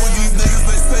 Don't fuck with these niggas,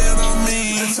 they saying I'm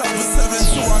mean. And chopper 7,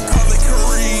 so I call it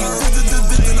Kareem.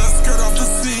 Then I skirt off the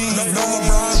scene. No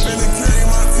LeBron finna carry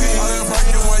my team. I ain't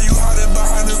bragging while you hiding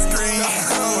behind the screen.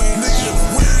 Nigga,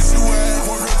 where's you at?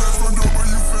 Walk out that front door, but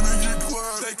you finna get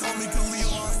clapped. They call me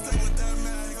Khalil, I stay with that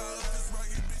mag. This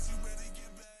ragged bitch, you better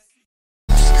get back.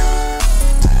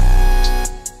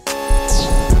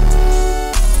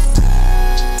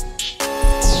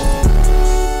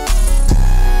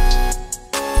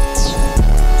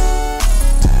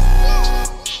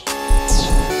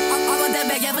 I want that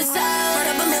bag, yeah, for sure. Word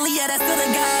up a million, yeah, that's still a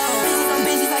go. Bitches on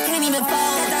bitches, I can't even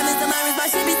fold. Got diamonds in my wrist, my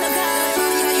shit be so cold.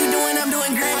 Mommy, how you doing? I'm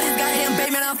doing great. This goddamn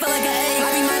baby, man, I feel like an A. I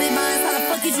be minded minds, how the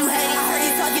fuck did you hate? I heard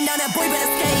you talking down, that boy better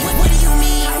skate. What do you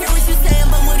mean? I hear what you saying,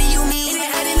 but what do you mean? It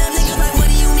ain't adding up, niggas like, what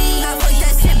do you mean? Nah, fuck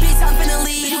that shit, bitch, I'm finna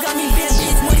leave. You got me bent,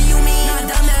 bitch, what do you mean? Nah,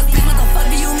 dumbass bitch, what the fuck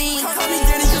do you mean? Call me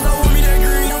Danny, cause I want me that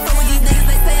green. Don't fuck with these niggas,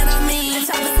 they saying I'm mean. And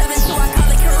chopper 7, so I call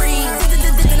it Kareem.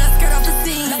 Then I skirt off the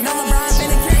scene. No LeBron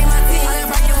finna carry my team. I ain't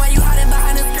bragging while you hiding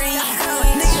behind the screen.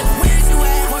 Nigga, where's you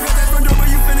at? Walk out that front door, but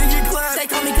you finna get clapped. They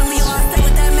call me Khalil, I stay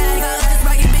with that mag. This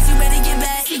ragged bitch, you better get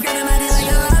back. She grabbing my dick like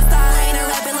a lobster. I ain't a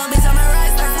rapping little bitch, I'm a rock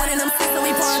star. One of them six, so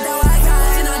we pouring dough, I got.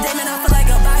 You know, Damon, I feel like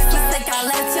a boxer. Sick, I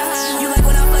let you. You like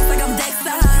when I flex like I'm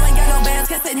Dexter. Ain't got no bands,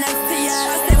 can't sit next to ya.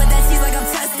 I stay with that cheese like I'm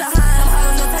Chester. I'm hot,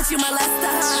 I'm gonna touch you,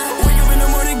 molester. Wake up in the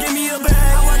morning, give me a bag.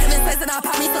 I walk in this place and I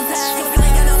pop me some tags. If you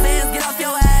ain't got no bands, get off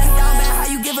your ass. Down bad, how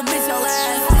you give a bitch your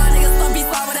last? All my niggas slumpy,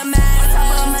 slide with a mag. On top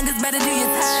of them niggas, better do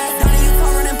your tag. Don't you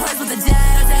tour running place with a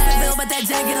jag. Jacksonville, but that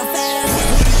jag get a fast.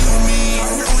 What do you mean? I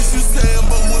hear what you saying,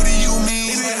 but what do you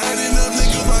mean? It ain't adding up,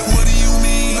 niggas like, what do you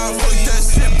mean? Nah, fuck that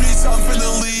shit, bitch, I'm finna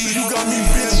leave. You got me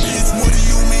bent, bitch, what do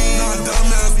you mean? Nah,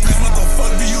 dumbass bitch, what the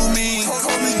fuck do you mean?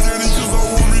 Call me Danny, cause I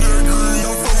want me that green.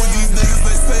 Don't fuck with these niggas,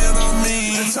 they saying I'm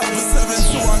mean. And chopper 7,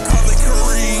 so I call it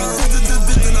Kareem.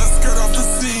 Then I skirt off the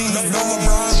scene. No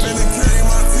LeBron finna carry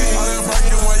my team. I ain't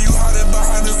bragging while you hiding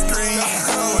behind the screen.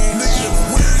 Nigga,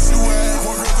 where's you at?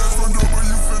 Walk out that front door, but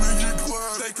you finna get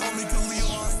clapped. They call me Khalil,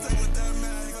 I stay with that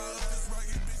mag. This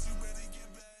ragged bitch, you better get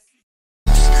back.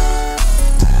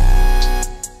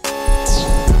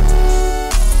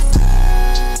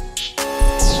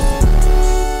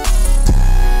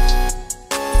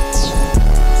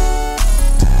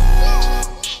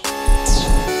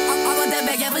 I want that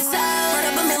bag, yeah, for sure. Word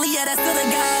up a million, yeah, that's still a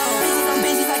go. Bitches on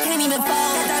bitches, I can't even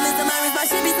fold. Got diamonds in my wrist, my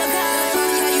shit be so cold.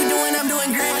 Mommy, how you doing? I'm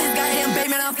doing great. This goddamn baby,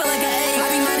 man, I feel like an A. I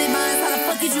be minded minds, how the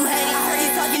fuck did you hate? I heard you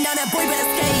talking down, that boy better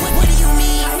skate. What do you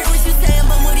mean? I hear what you saying,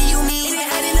 but what do you mean? It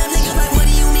ain't adding up, niggas like, what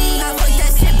do you mean? Nah, fuck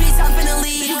that shit, bitch, I'm finna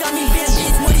leave. You got me bent,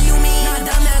 bitch, what do you mean? Nah,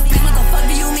 dumbass bitch, what the fuck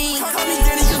do you mean? Call me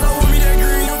Danny, cause I want me that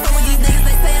green. Don't fuck with these niggas,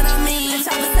 they saying I'm mean. And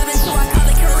chopper 7, so I call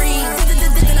it Kareem.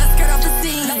 Then I skirt off the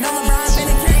scene. No LeBron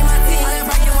finna carry my team. I ain't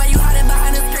bragging while you hiding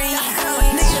behind the screen.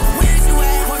 Nigga, where's you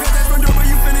at? Walk out that front door, but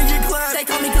you finna get clapped. They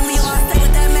call me Khalil, I stay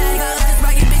with that mag. This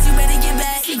ragged bitch, you better get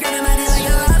back. She grabbing my dick like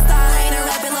a lobster. I ain't a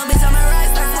rapping little bitch, I'm a rock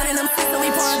star. One of them six, so we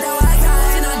pouring dough, I got.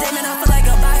 You know, Damon, I feel like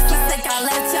a boxer. Sick, I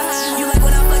let you. You like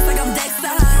when I flex like I'm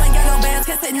Dexter. Ain't got no bands,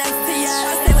 can't sit next to ya.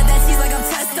 I stay with that cheese like I'm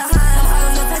Chester. I'm hot,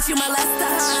 I'm gonna touch you,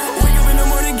 molester. Wake up in the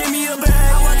morning, give me a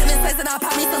bag. I walk in this place and I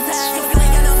pop me some tags. If you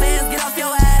ain't got no bands, get off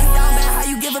your ass. Down bad, how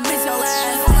you give a bitch your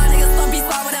last? All my niggas slumpy,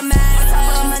 slide with a mag. On top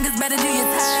of them niggas, better do your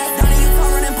tag. Don't you tour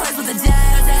running place with a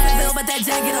jag. Jacksonville, but that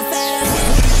jag get a fast.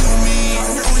 What do you mean? I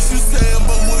hear what you saying,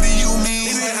 but what do you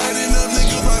mean? It ain't adding up,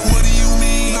 niggas like, what do you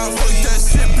mean? Nah, fuck that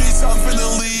shit, bitch, I'm finna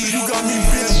leave. You got me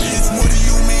bent, bitch, what do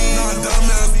you mean? Nah,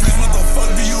 dumbass bitch, what the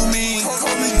fuck do you mean?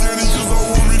 Call me Danny, cause I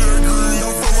want me that green.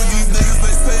 Don't fuck with these niggas,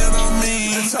 they saying I'm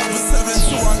mean. And chopper 7,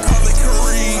 so I call it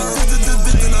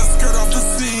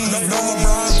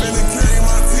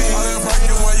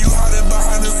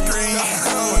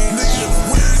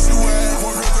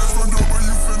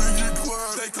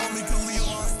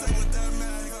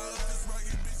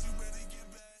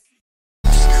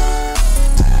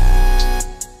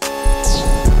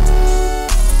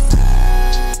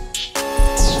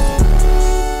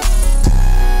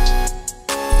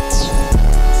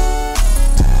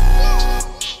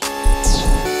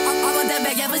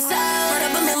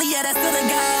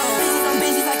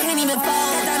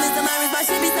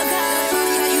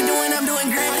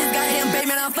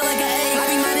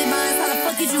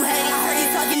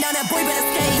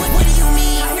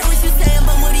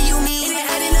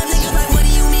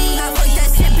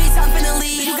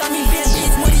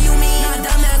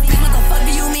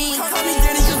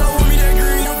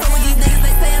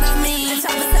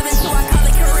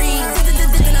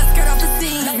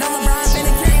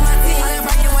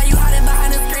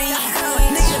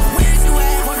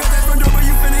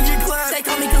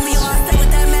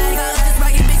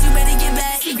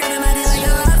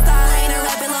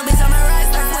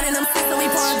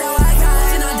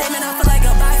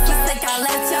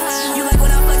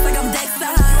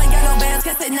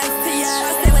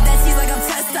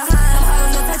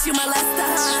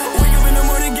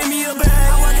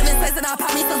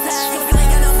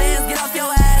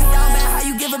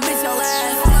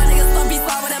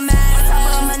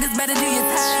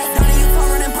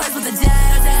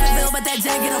that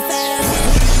jacket up fast.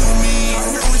 What do you mean?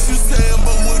 I hear what you saying,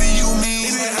 but what do you mean?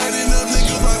 It ain't adding up,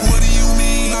 nigga, like what do you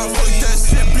mean? Nah, fuck that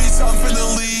shit, bitch, I'm finna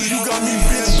leave. You got me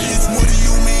bent, bitch, what do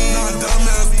you mean? Nah,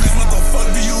 dumbass bitch, what the fuck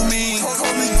do you mean?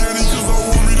 Call me dirty, cause I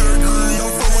want me to agree.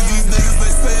 Don't fuck with these niggas,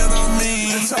 they saying I'm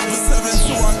mean. And chopper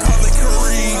 7-2, I call it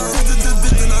Kareem.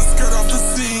 Then I skirt off the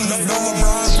scene. No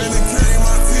LeBron finna carry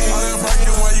my team. I done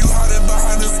bragging while you hiding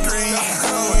behind the screen.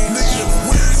 Nigga,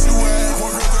 where's you at?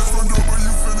 Walk out that front door, but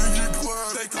you finna get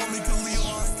clapped. They call me Khalil,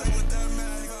 I stay with that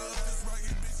mag. This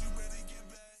ragged bitch, you better get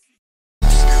back.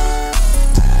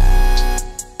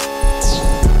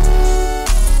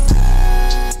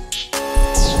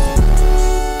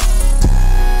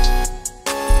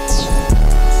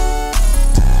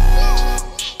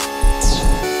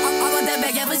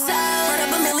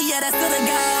 That's still a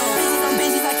go. Bitches on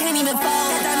bitches, I can't even fall.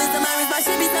 That diamonds in my wrist, my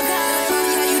shit be so cold. Mommy,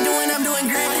 how you doing? I'm doing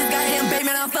great. This goddamn baby,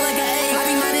 I don't feel like an A. I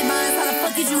be minding mine, how the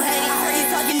fuck did you hate? I heard you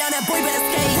talking down, that boy better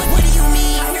skate. What do you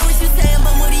mean? I hear what you saying,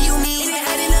 but what do you mean? It ain't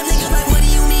adding up, niggas, like what do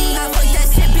you mean? Nah, fuck that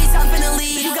shit, bitch, I'm finna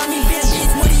leave. You got me bent,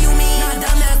 bitch, what do you mean? Nah,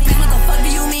 dumbass bitch, what the fuck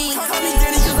do you mean? Call me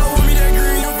dirty, cause I want me to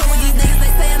agree. Don't fuck with these niggas, they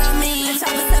saying I'm mean. And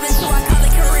chopper 7-2, I call it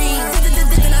Kareem.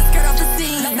 Then I skirt off the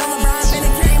scene. No LeBron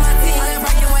finna carry my team. I done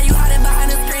bragging while you hiding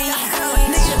behind the screen.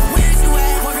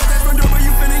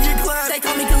 They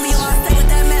call me Khalil, I stay with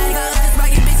that mag. This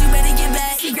ragged bitch, you better get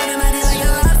back. She grabbing my dick like a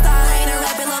lobster. Ain't a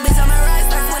rapping little bitch on my right.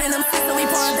 Start sweating them sticks, so we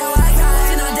pouring dough. I got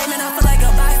you know, Damon, I feel like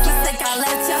a vice. Stick, I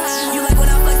let you. You like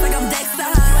when I flex like I'm Dexter.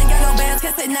 Ain't got no bands,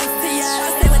 can't sit next to ya.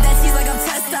 I stay with that cheese like I'm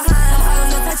Chester. I'm hot,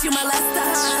 don't touch you, molester.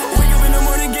 Wake up in the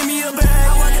morning, give me a bag.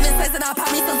 I walk in this place and I pop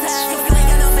me some tags. If you ain't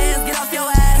got no bands, get off your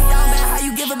ass. Down bad, how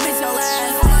you give a bitch your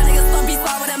last? All my niggas slumpy,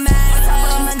 slide with a mag. On top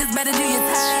of them niggas, better do your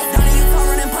tag. Don't you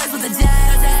touring in place with the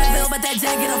jazz. But that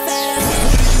jacket up fast.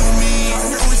 What do you mean? I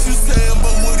hear what you saying,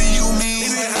 but what do you mean?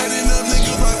 It ain't adding up,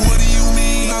 nigga, like what do you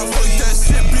mean? Nah, fuck that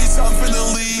shit, bitch, I'm finna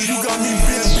leave. You got me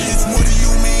bent, bitch, what do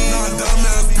you mean? Nah,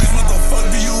 dumbass bitch, what the fuck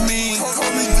do you mean? Call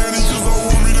me dirty, cause I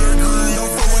want me to agree. Don't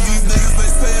fuck with these niggas,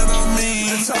 they saying I'm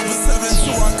mean. And chopper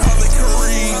 7-2, I call it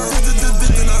Kareem.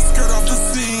 Then I skirt off the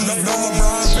scene. No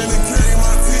LeBron finna carry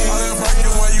my team. I done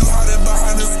bragging while you hiding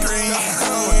behind the screen.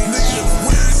 Nigga,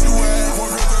 where's you at?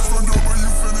 Walk out that front door, but you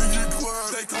finna get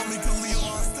clapped. They call me Khalil,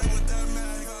 I stay with that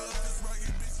mag. This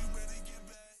ragged bitch, you better get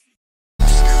back.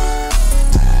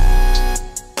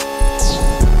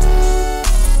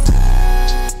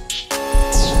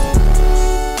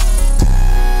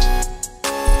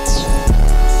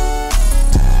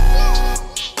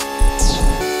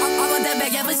 I want that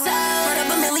bag, yeah, for sure. Word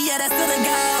up a million, yeah, that's still a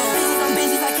go. Bitches on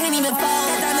bitches, I can't even fall.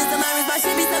 That diamonds in my wrist, my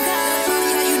shit be so cold.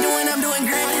 Mommy, how you doing? I'm doing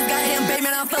great. This goddamn baby,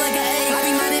 I don't feel like an A. I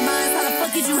be minding mine, how the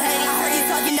fuck did you hate? I heard you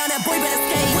talking down, that boy better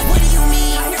skate. What do you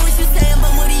mean? I hear what you saying,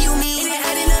 but what do you mean? It ain't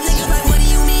adding up, niggas, like what do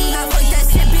you mean? Nah, fuck that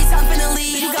shit, bitch, I'm finna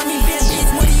leave. You got me bent,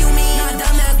 bitch, what do you mean? Nah,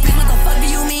 dumbass bitch, what the fuck do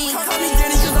you mean? Call me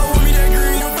dirty, cause I want me to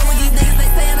agree. Don't fuck with these niggas, they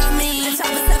saying I'm mean. And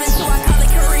chopper 7-2, I call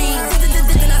it Kareem.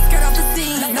 Then I skirt off the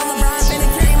scene. No LeBron finna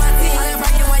carry my team. I done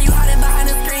bragging while you hiding behind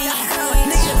the screen.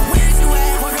 Nigga, where's you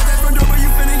at? Walk out that front door, but you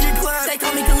finna get clapped. They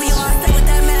call me Khalil, I stay with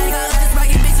that mag. This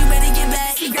ragged bitch, you better get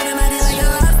back. She grabbing my dick like a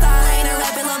lobster. Ain't a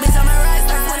rapping little bitch on my right.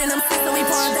 Start sweating them sticks, so we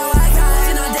pouring dough. I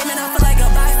got you know, Damon, I feel like a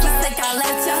vice. Stick, I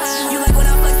let you. You like when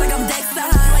I flex like I'm Dexter.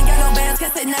 Ain't got no bands,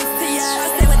 can't sit next to ya. I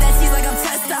stay with that cheese like I'm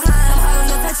Chester. I'm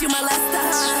hot, don't touch you, molester.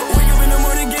 Wake up in the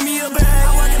morning, give me a bag.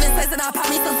 I walk in this place and I pop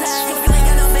me some tags. If you ain't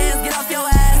got no bands, get off your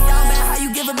ass. Down bad, how you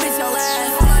give a bitch your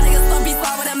last? All my niggas slumpy,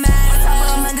 slide with a mag. On top of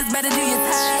them niggas, better do your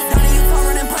tag. Don't you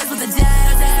touring in place with the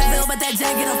jazz. But that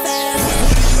jacket up fast.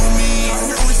 What do you mean? I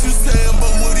hear what you saying,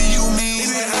 but what do you mean?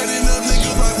 It ain't adding up,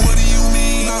 nigga, like what do you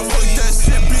mean? Nah, fuck that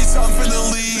shit, bitch, I'm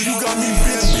finna leave. You got me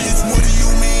bent, bitch, what do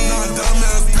you mean? Nah,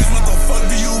 dumbass bitch, what the fuck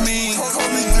do you mean? Call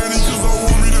me dirty, cause I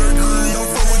want me to agree. Don't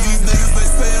fuck with these niggas, they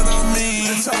saying I'm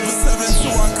mean. And chopper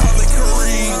 7-2, I call it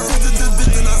Kareem.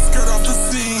 Then I skirt off the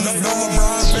scene. No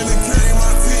LeBron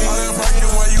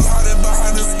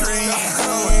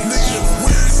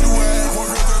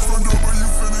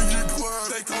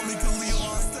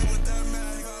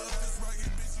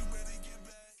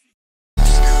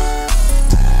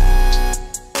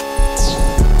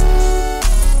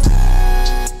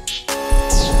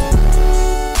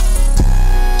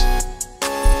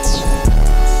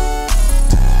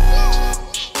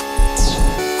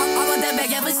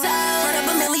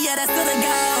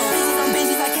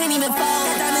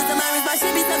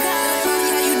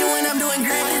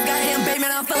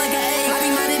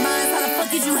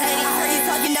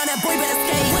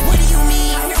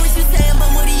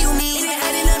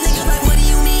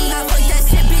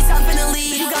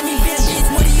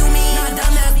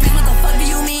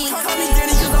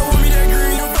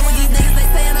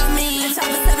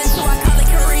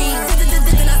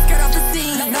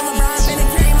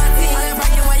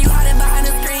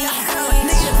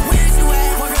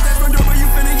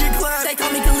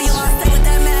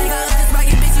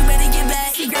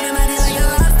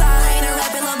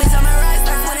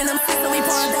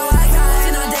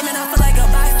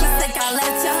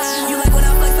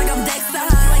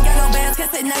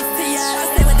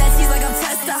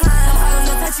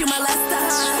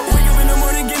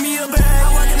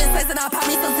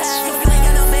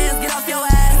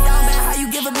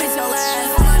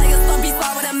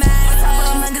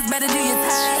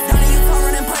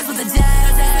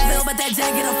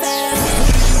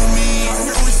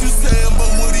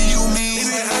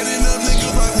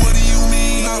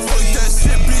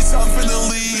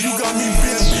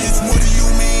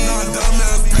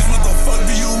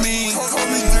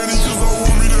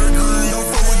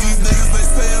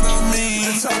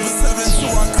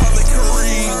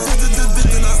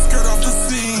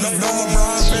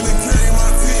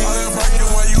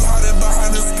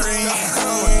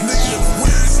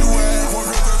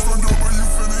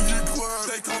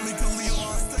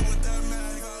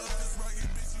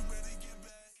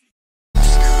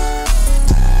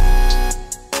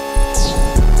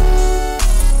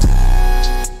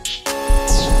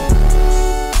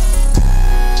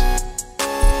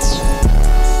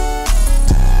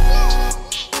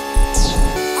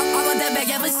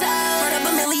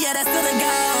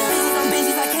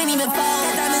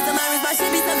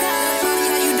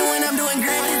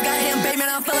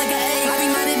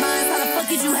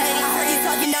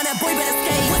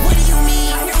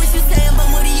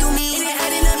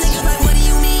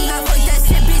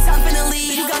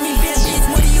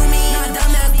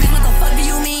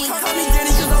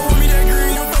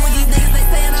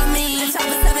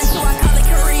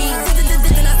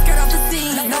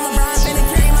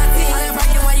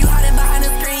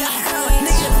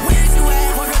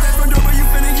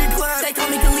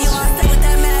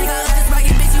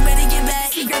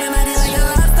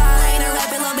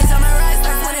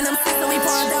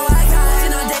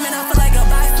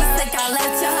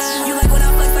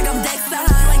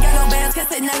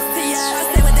next to ya. I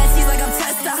stay with that cheese like I'm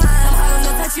Chester, huh? I'm Harlem,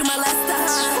 don't touch you, molester,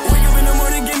 huh? Wake up in the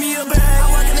morning, give me a bag. I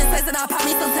walk up in space and I pop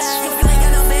me some tags. If you ain't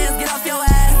got no bands, get off your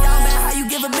ass. Down bad, how you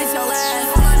give a bitch your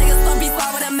last? All my niggas stumpy, fly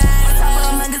with a mask. Top of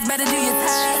them niggas better do your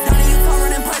tag. Donnie, you tall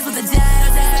running place with the jazz.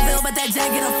 Jacksonville, but that jag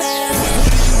get a fast. What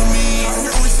do you mean? I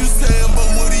hear what you saying, but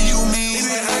what do you mean?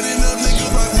 It ain't adding up,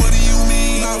 niggas like, what do you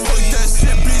mean? Nah, fuck that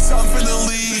shit, bitch, I'm finna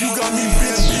leave. You got me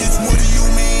bent, bitch, what do you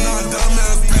mean? Nah,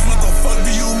 dumbass bitch, what the fuck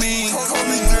do you mean? Call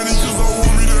me dirty, cause I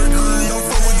want me to agree. Don't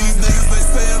fuck with these niggas, they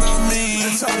sayin' I'm mean.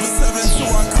 And chopper 7-2,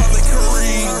 I call it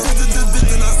Kareem.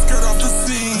 Then I skirt off the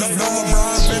scene. No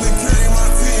LeBron finna carry my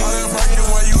team. I done bragging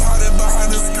while you hiding behind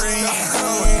the screen.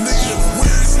 Nigga,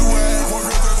 where's you at? Walk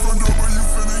out that front door, but you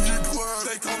finna get clapped.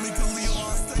 They call me Khalil,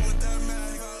 I stay with that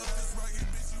mag. This ragged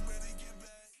bitch, you better get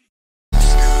back.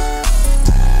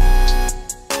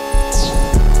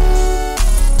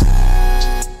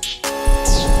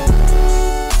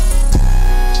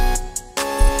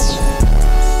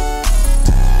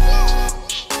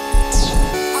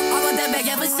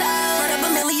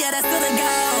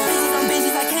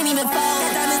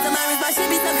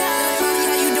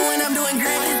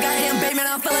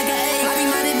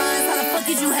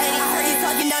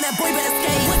 Boy, better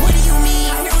skate. What do you mean?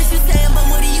 I hear what you saying, but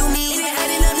what do you mean? It ain't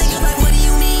adding up, niggas like, what do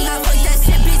you mean? Nah, fuck that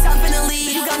shit, bitch, I'm finna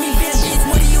leave. You got me bent, bitch,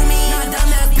 what do you mean? Nah,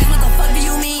 dumbass bitch, what the fuck do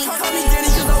you mean? Call me Danny,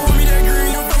 cause I want me to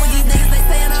agree. Don't fuck with these niggas, they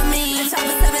sayin' I'm mean. And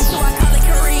chopper 7-2, I call it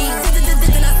Kareem.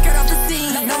 Then I skirt off the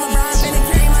scene. No LeBron finna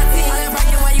carry my team. I done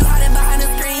bragging while you hiding behind the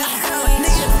screen.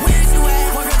 Nigga, where's you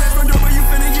at? Walk out that front door, but you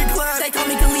finna get clapped. They call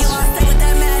me Khalil, I stay with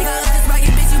that mag. This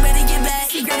ragged bitch, you better get back.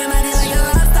 She grabbing my dick like a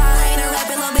lobster. I ain't a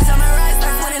rapping little bitch, I'm a right.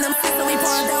 Start sweating them sticks, so we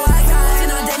pouring the white. You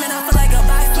know, Damon, I feel like a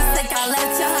boxer. Stick, I let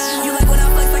ya. You like when I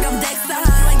flex like I'm Dexter,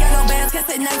 huh? Ain't got no bands, can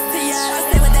sit next to ya. I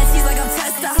stay with that cheese like I'm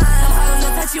Chester, huh? I'm Harlem,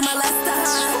 don't touch you, molester,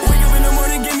 huh? Wake up in the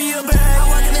morning, give me a bag. I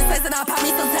walk up in space and I pop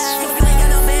me some tags. If you ain't got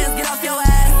no bands, get off your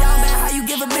ass. Down bad, how you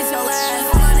give a bitch your last?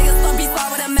 All my niggas stumpy, fly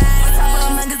with a mask. Top of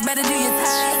them niggas better do your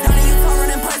tag. Donnie, you tall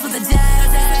running place with the jazz.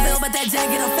 Jacksonville, but that jag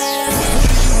get a fast.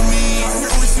 What do you mean? I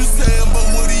hear what you saying, but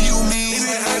what do you mean? It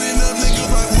ain't adding up, niggas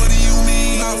like, what do you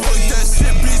mean? Nah, fuck that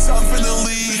shit, bitch, I'm finna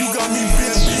leave. You got me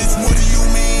bent, bitch, what do you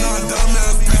mean? Nah,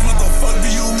 dumbass bitch, what the fuck do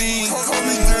you mean? Call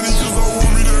me dirty, cause I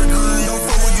want me to agree. Don't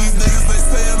fuck with these niggas, they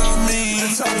sayin' I'm mean.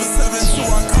 And chopper 7-2,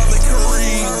 I call it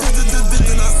Kareem.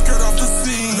 Then I skirt off the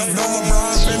scene. No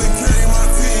LeBron finna carry my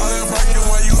team. I done bragging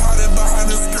while you hiding behind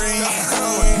the screen.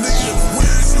 Nigga,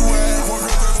 where's you at? Walk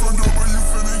out that front door, but you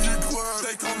finna get clapped.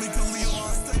 They call me Khalil,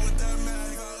 I stay with that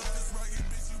mag. This ragged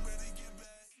bitch, you better get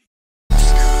back.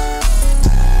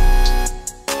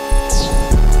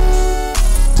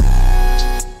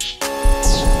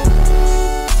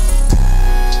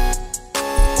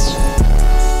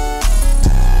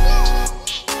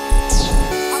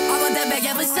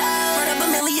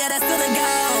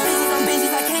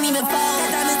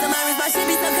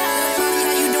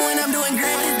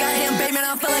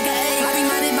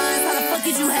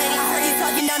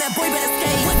 Boy, better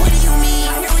skate. What do you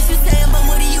mean? I hear what you saying, but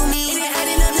what do you mean? It ain't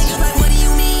adding up, niggas like, what do you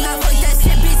mean? Nah, fuck that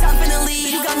shit, bitch, I'm finna leave.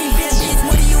 You got me bent, bitch,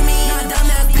 what do you mean? Nah,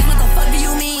 dumbass bitch, what the fuck do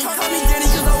you mean? Call me Danny,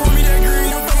 cause I want me to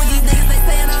agree. Don't fuck with these niggas, they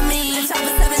sayin' I'm mean. And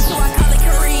chopper 7-2, I call it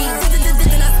Kareem.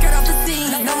 Then I skirt off the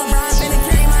scene. No LeBron finna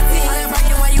carry my team. I done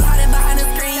bragging while you hiding behind the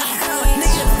screen.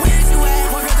 Nigga, where's you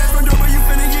at? Walk out that front door, but you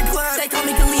finna get clapped. They call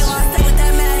me Khalil, I stay with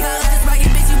that mag. This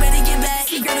ragged bitch, you better get back.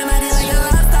 She grabbing my dick like a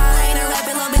lobster. I ain't a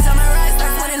rapping little bitch, I'm a right.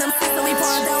 Start sweating them sticks, so we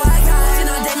pouring the white. You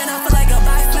know, Damon, I feel like a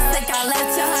boxer. Stick, I let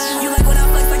ya. You like when I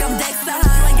flex like I'm Dexter,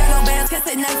 huh? Ain't got no bands, can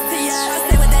sit next to ya. I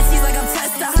stay with that cheese like I'm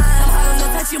Chester, huh? I'm Harlem,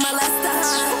 don't touch you, molester,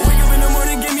 huh? Wake up in the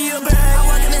morning, give me a bag. I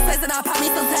walk up in space and I pop me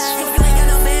some tags. If you ain't got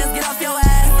no bands, get off your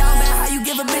ass. Down bad, how you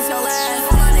give a bitch your last?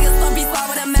 All my niggas stumpy, fly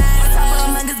with a mask. Top of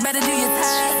them niggas better do your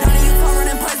tag. Donnie, you tall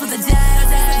running place with the jazz.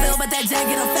 Jacksonville, but that jag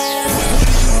get a fast. What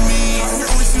do you mean? I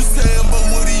hear what you saying, but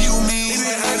what do you mean? It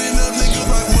ain't adding up, niggas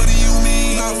like, what do you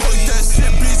mean? Nah, fuck that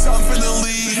shit, bitch, I'm finna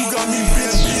leave. You got me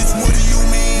bent, bitch, what do you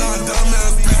mean? Nah,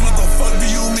 dumbass bitch, what the fuck do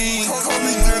you mean? Call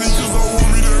me dirty, cause I want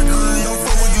me to agree. Don't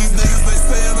fuck with these niggas, they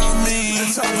sayin' I'm mean. And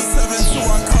chopper 7-2,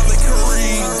 I call it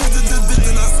Kareem.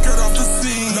 Then I skirt off the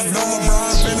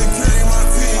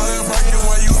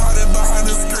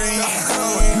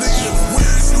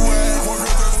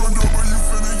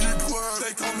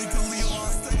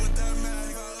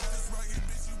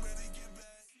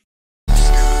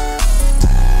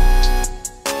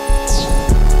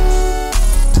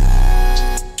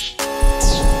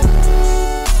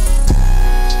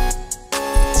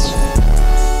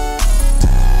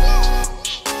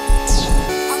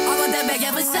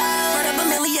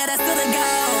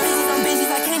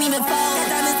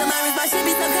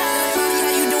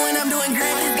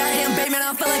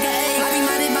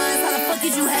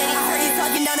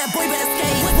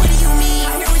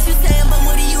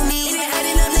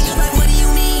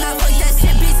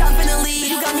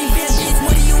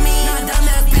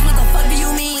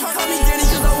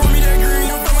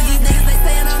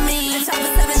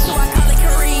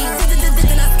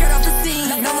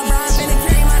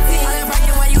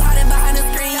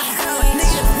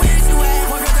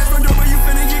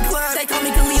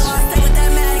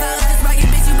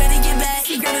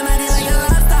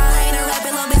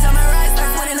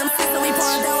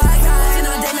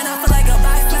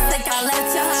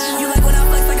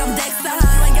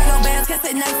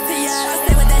sit next to ya. I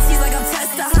stay with that cheese like I'm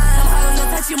Chester, huh? I'm hot, I'm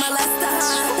gonna touch you, molester,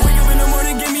 huh? Wake up in the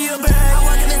morning, give me a bag. I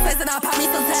walk in this place and I pop me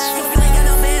some tags. If you ain't got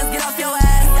no bands, get off your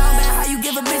ass. Down bad, how you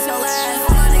give a bitch your last?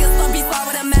 All my niggas slumpy, fly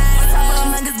with a mask. On top of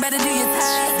them niggas, better do your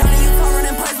tag. Don't you touring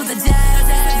in place with the jazz.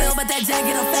 Jackson Bill, but that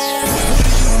jacket on fast. What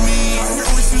do you mean? I hear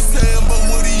what you saying, but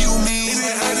what do you mean? They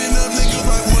adding up niggas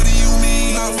like, what do you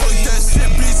mean? Nah, fuck that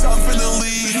shit, bitch, I'm finna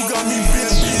leave. You got me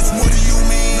bent, bitch, what do you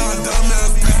mean? Nah,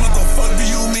 dumbass bitch, what the fuck do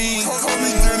you mean? Call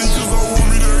me dirty, cause I want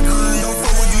me to agree. Don't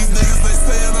fuck with these niggas, they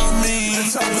saying I'm mean. The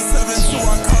chopper 7-2,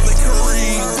 I call it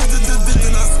Kareem.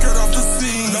 Then I skirt off the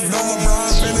scene. No LeBron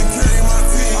finna carry my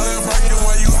team. I done bracket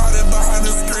while you hiding behind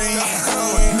the screen.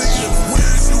 Nigga,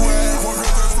 where's you at? Walk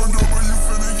out that front door where you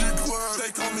finna get clubbed. They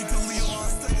call me Khalil, I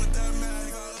stay with that mag.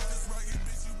 This ragged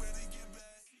bitch, you better get back.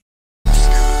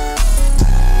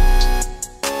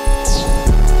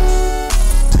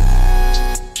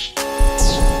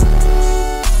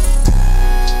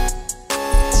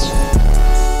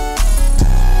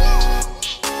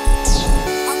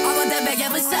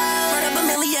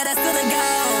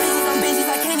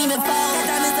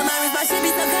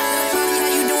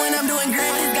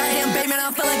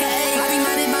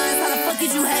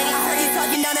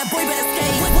 Boy, better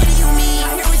skate. What do you mean?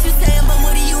 I hear what you saying, but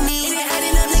what do you mean? They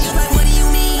adding up niggas like, what do you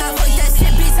mean? Nah, fuck that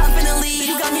shit, bitch, I'm finna leave.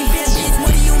 You got me bent, bitch,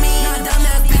 what do you mean? Nah,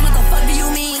 dumbass bitch, what the fuck do you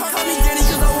mean? Call me dirty,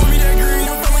 cause I want me to agree.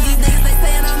 Don't fuck with these niggas, they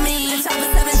saying I'm mean. The chopper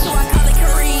 7-2, I call it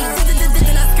Kareem.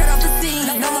 Then I skirt off the scene.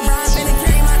 No LeBron finna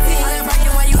carry my team. I done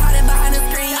bracket while you hiding behind the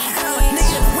screen.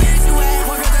 Nigga, where's you at?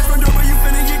 Walk out that front door where you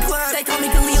finna get clapped. They call me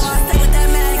Khalil, I stay with that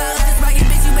mag. This ragged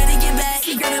bitch, you better get back.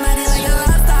 She grabbing my dick like a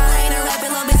lobster. I ain't a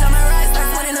rapping little bitch, I'm a rock star.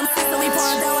 Winning them six, so we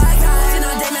pouring that white guy. You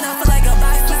know, Damon, I feel like a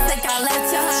box. Stick, I let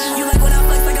ya, huh? You like when I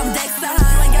flex like I'm Dexter,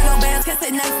 huh? Ain't got no bands, can't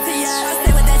sit next to ya. I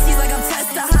stay with that cheese like I'm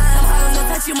Chester, huh? I'm hot, I'm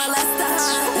gonna touch you, molester,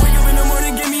 huh? Wake up in the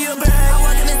morning, give me a bag. I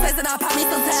walk in this place and I pop me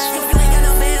some tags. If you ain't got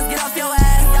no bands, get off your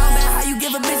ass. Down bad, how you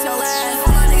give a bitch your last?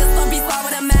 All my niggas slumpy, fly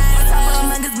with a mask. On top of them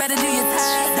niggas, better do your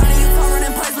tag. Don't you touring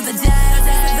in place with the jazz.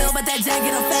 Jackson Bill, but that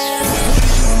jacket on fast. What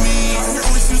do you mean? I hear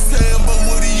what you saying, but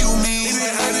what do you mean? They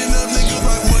adding up niggas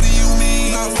like, what do you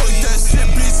mean? Nah, fuck that shit,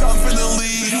 bitch, I'm finna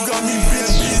leave. You got me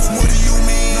bent, bitch, what do you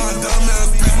mean? Nah, dumbass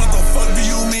bitch, what the fuck do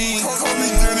you mean? Call me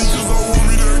dirty, cause I want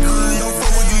me to agree. Don't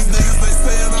fuck with these niggas, they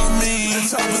saying I'm mean. The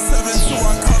chopper 7-2,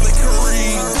 I call it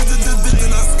Kareem.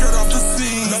 Then I skirt off the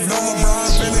scene. No LeBron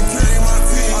finna carry my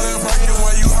team. I done bracket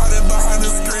while you hiding behind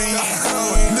the screen.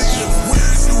 Nigga,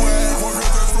 where's you at? Walk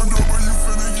out that front door where you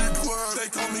finna get clubbed. They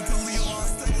call me Khalil, I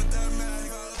stay with that mag.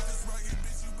 This ragged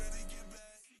bitch, you better get back.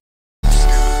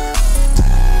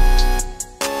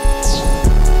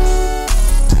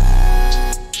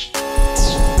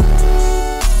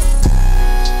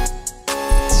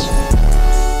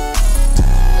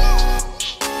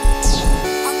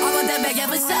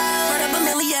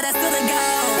 That's still the go.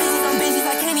 Bitches on bitches,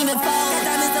 I can't even fall. Got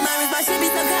diamonds in my wrist, my shit be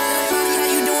so cold. Mommy, how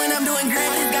you doing? I'm doing great.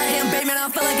 This goddamn baby, man, I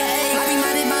feel like an egg. I be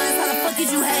minding mines, how the fuck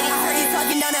did you hate? I heard you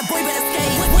talking down, that boy better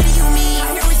skate. What do you mean? I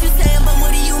hear what you saying, but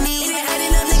what do you mean? They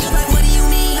adding up niggas like, what do you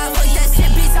mean? Nah, fuck that shit,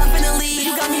 bitch, I'm finna leave.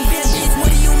 You got me bent, bitch, what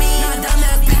do you mean? Nah,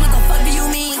 dumbass bitch, what the fuck do you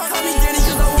mean? Call me dirty,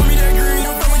 cause I want me to agree.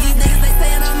 Don't fuck with these niggas, they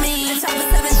saying I'm mean. The chopper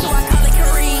 7-2, I call it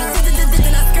Kareem.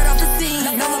 Then I skirt off the scene.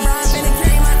 No LeBron finna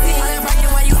carry my team. I done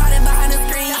bracket while you hiding behind the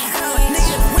screen.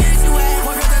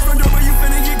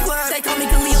 They call me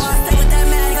Khalil, I stay with that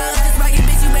mag. This ragged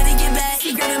bitch, you better get back.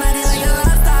 She grabbing my dick like a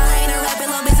lobster. I ain't a rapping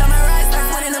little bitch, I'm a rock star.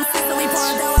 Winning them six, so we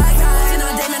pouring that white guy. You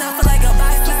know, Damon, I feel like a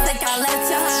box. Stick, I let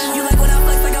ya, huh? You like when I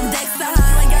flex like I'm Dexter,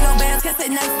 huh? Ain't got no bands, can't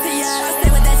sit next to ya. I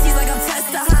stay with that cheese like I'm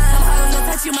Chester, huh? I'm hot, I'm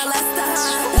gonna touch you, molester,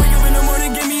 huh? Wake up in the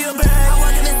morning, give me a bag. I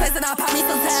walk in this place and I pop me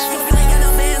some tags. If you ain't got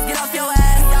no bands, get off your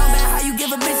ass. Down bad, how you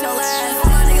give a bitch your last?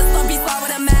 All my niggas slumpy, fly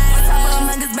with a mask. On top of them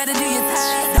niggas, better do your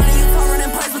tag. Don't you touring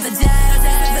in place with the jazz.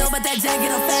 Jackson Bill, but that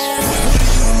jacket on fast. What do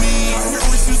you mean? I hear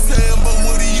what you saying, but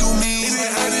what do you mean? They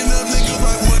adding up niggas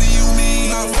like, what do you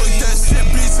mean? Nah, fuck that shit,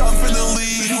 bitch, I'm finna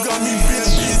leave. You got me bent,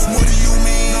 bitch, what do you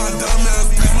mean? Nah, dumbass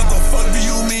bitch, what the fuck do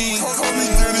you mean? Call me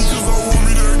dirty, cause I want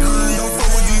me to agree. Don't fuck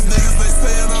with these niggas, they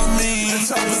saying I'm mean. The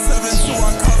chopper 7-2,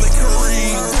 I call it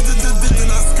Kareem. Then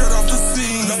I skirt off the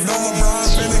scene. No LeBron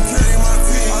finna carry my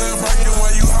team. I done bracket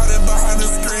while you hiding behind the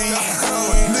screen.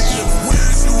 Nigga,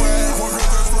 where's you at? Walk out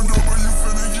that front door where you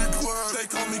finna get clubbed. They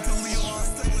call me Khalil.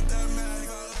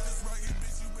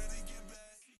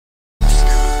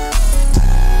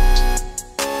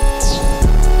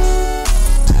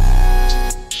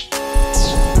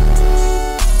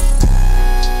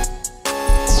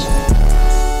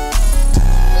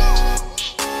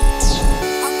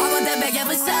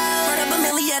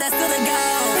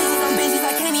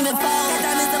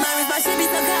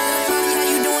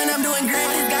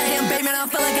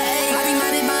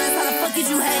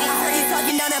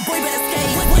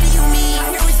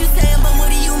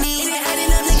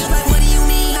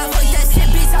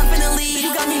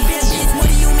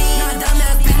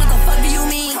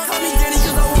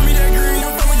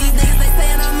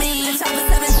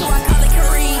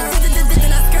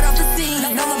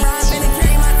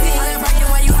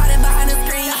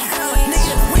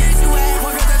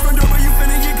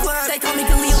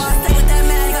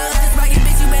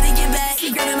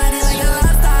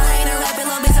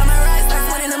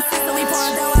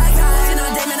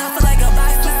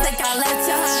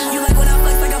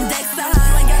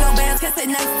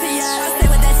 ya. I stay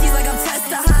with that cheese like I'm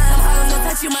Chester, huh? I'm hot, I'm gonna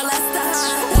touch you, molester,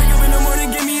 huh? Wake up in the morning,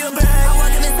 give me a bag. I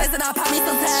walk in this place and I pop me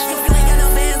some tags. If you ain't got no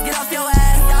bands, get off your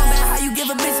ass. Down bad, how you give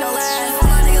a bitch your last? All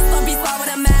my niggas slumpy, swat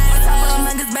with a mask. On top of them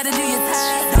niggas, better do your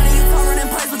tag. Don't you touring in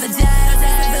place with the jag.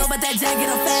 Jacksonville, but that jag get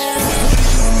a fast. What do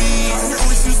you mean? I hear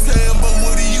what you saying, but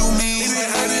what do you mean? They been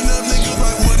adding up niggas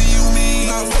like, what do you mean?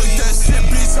 Nah, fuck that shit,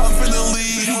 bitch, I'm finna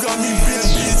leave. You got me bent,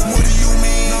 bitch, what do you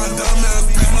mean? Nah, dumbass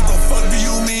bitch, what the fuck do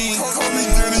you mean? Call me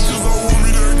dirty, cause I want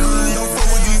me to agree. Don't fuck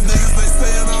with these niggas, they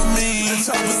saying I'm mean. The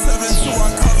chopper 7-2, I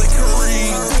call it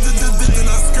Kareem. Then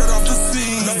I skirt off the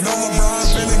scene. No LeBron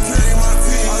finna carry my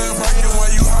team. I ain't rockin'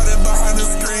 while you hiding behind the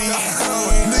screen.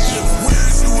 Nigga,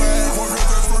 where's you at? Walk out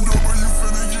that front door, but you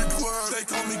finna get clapped. They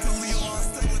call me Khalil, I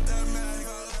stay with that mag.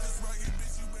 This ragged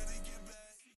bitch, you better get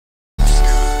back.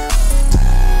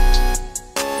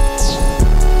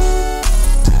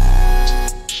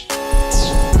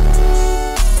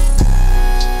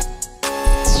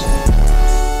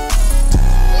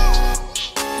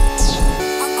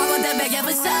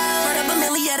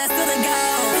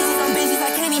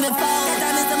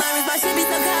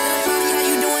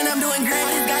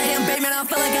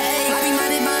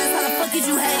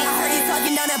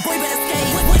 Boy, better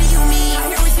skate. What do you mean? I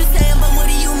hear what you saying, but what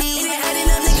do you mean? They adding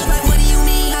up niggas like, what do you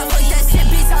mean? Nah, fuck that shit,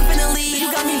 bitch, I'm finna leave.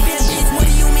 You got me bent, bitch, what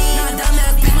do you mean? Nah,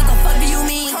 dumbass bitch, what the fuck do you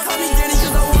mean? Call me dirty,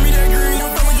 cause I want me to agree. Don't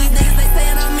fuck with these niggas, they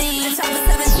saying I'm mean. The chopper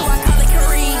 7-2, I call it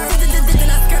Kareem. Then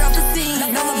I skirt off the scene.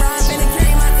 No LeBron finna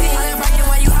carry my team. I ain't rockin'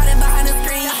 while you hiding behind the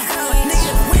screen.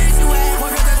 Nigga, where's you at?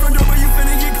 Walk out that front door, but you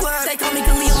finna get clapped. They call me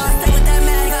Khalil, I stay with that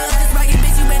mag. This ragged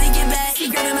bitch, you better get back. She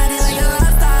grabbing my dick like a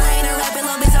lobster. I ain't a rapping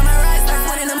little bitch, I'm a rock star.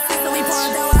 Sweating them sticks, so we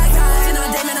pouring that white con. You know,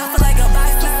 Damon, I feel like a box.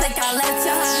 Sick, I let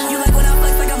you, huh? You like when I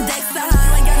flex like I'm Dexter, huh?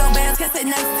 You ain't got no bands, can't sit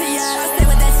next to ya. I stay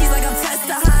with that cheese like I'm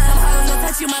Chester, huh? I'm hot, I'm gonna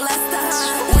touch you, molester,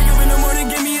 huh? Wake up in the morning,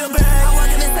 give me a bag. I walk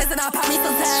in this place and I pop me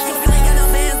some tags. If you ain't got no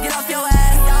bands, get off your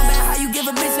ass. Down bad, how you give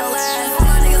a bitch your last? All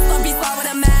my niggas slumpy, swat with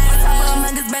a mask. On top of them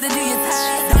niggas, better do your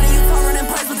tag. Don't you touring in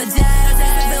place with the jag.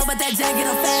 Jacksonville, but that jag get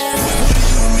a fast. What do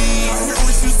you mean? I hear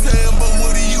what you saying, but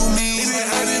what do you mean? They been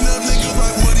adding up niggas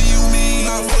like, what do you mean?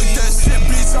 Nah, fuck that shit,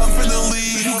 bitch, I'm finna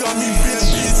leave. You got me bent,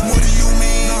 bitch, what do you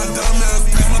mean? Nah, dumbass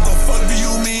bitch, what the fuck do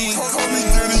you mean? Call me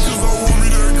dirty, cause I want me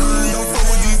to agree. Don't fuck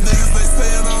with these niggas, they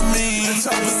saying I'm mean. The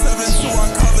chopper 7-2, I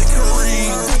call it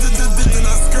Kareem. Then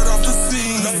I skirt off the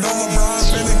scene. No LeBron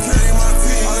finna carry my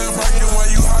team. I ain't rockin' while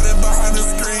you hiding behind the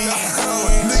screen.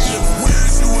 Nigga,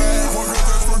 where's you at? Walk out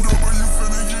that front door, but you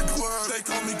finna get clapped. They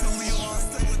call me Khalil, I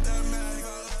stay with that mag.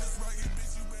 This ragged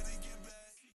bitch, you better get back.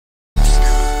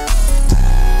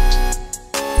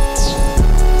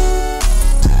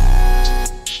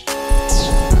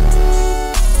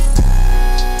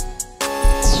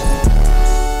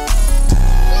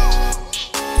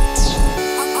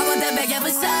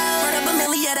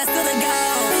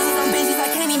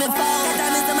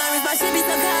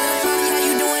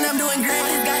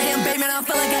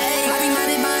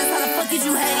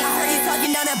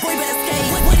 Boy, better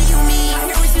skate. What do you mean? I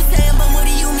hear what you saying, but what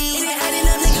do you mean? They adding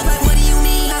up niggas like, what do you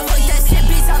mean? Nah, fuck that shit,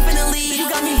 bitch, I'm finna leave. You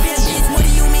got me bent, bitch, what do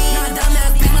you mean? Nah,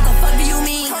 dumbass bitch, what the fuck do you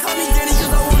mean? Call me dirty,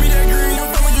 cause I want me to agree. Don't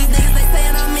fuck with these niggas, they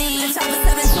saying I'm mean. The chopper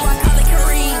 7-2, I call it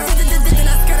Kareem. Then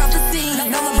I skirt off the scene. No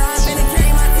LeBron finna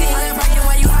carry my team. I ain't rockin'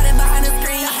 while you hiding behind the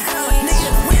screen. Nigga,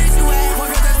 where's you at? Walk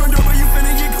out that front door, but you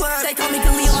finna get clapped. They call me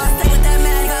Khalil, I stay with that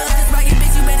mag. This ragged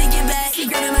bitch, you better get back. She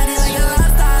grabbing my dick like a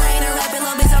lobster. I ain't a rapping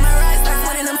little bitch, I'm a rock star.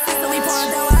 Sweating them sticks, so we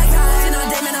pouring that white con. You know,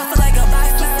 Damon, I feel like a box.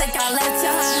 Sick, I let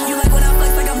you, huh? You like when I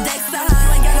flex like I'm Dexter, huh?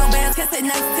 You ain't got no bands, can't sit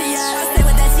next to ya. I stay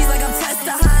with that cheese like I'm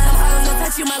Chester, huh? I'm hot, I'm gonna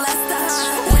touch you, molester,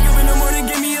 huh? Wake up in the morning,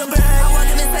 give me a bag. I walk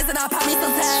in this place and I pop me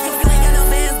some tags. If you ain't got no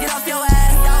bands, get off your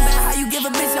ass. Down bad, how you give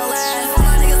a bitch your last? All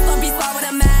my niggas slumpy, swat with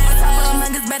a mask. On top of them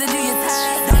niggas, better do your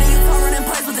tag. Don't you touring in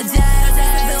place with the jag.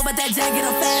 Jacksonville, but that jag get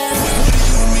a fast. What do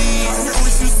you mean? I hear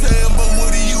what you saying, but what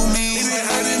do you mean? They been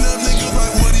adding up niggas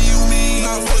like, what do you mean?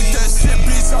 Nah, fuck that shit,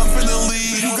 bitch, I'm finna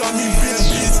leave. You got me bent,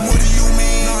 bitch, what do you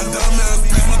mean? Nah, dumbass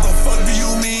bitch, what the fuck do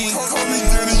you mean? Call me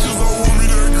dirty, cause I want me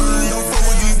to agree. Don't fuck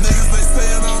with these niggas, they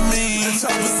saying I'm mean. The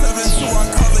chopper 7-2, I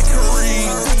call it Kareem.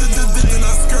 Then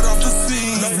I skirt off the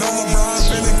scene. No LeBron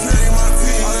finna carry my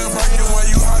team. I ain't rockin' while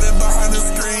you hiding behind the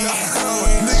screen.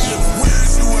 Nigga,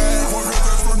 where's you at? Walk out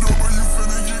that front door, but you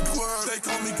finna get clapped. They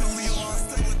call me Khalil.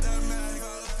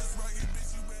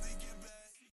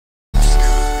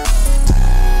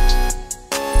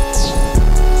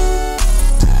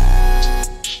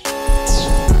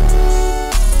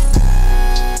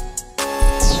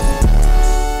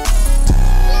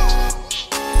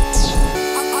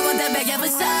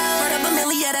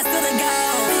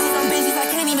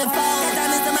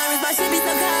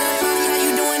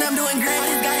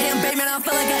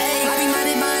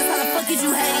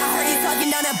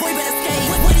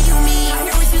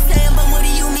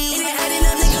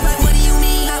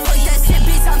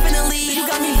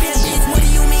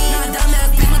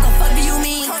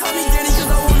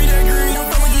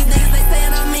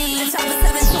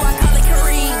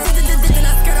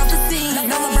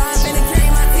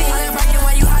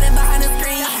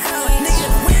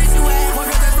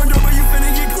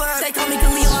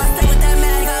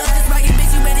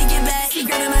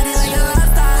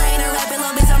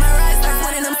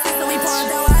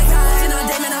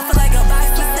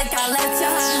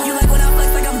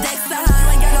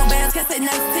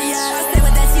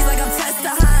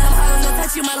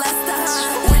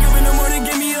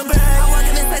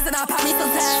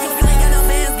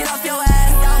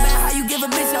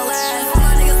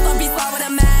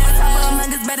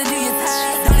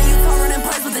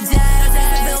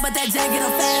 that jacket up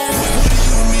fast. What do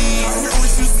you mean? I hear what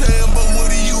you saying, but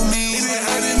what do you mean? It ain't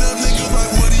adding up, niggas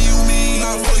like, what do you mean?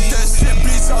 Nah, fuck that shit,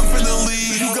 bitch, I'm finna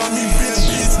leave. You got me bent,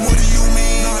 bitch, what do you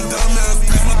mean? Nah, dumbass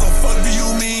bitch, what the fuck do you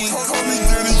mean? Call me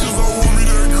dirty, cause I want me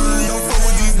to agree. Don't fuck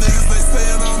with these niggas, they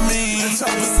saying I'm mean. And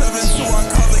chopper 7-2, I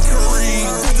call it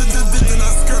Kareem. Then I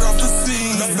skirt off the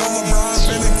scene. No LeBron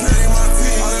finna carry my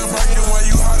team. I done bracket while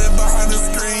you hiding behind the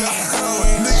screen.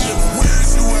 Nigga,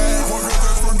 where's you at? Walk out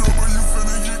that front door, but you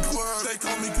finna get clapped. They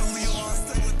call me Khalil, I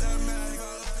stay with that mag.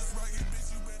 This ragged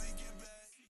bitch, you better get back.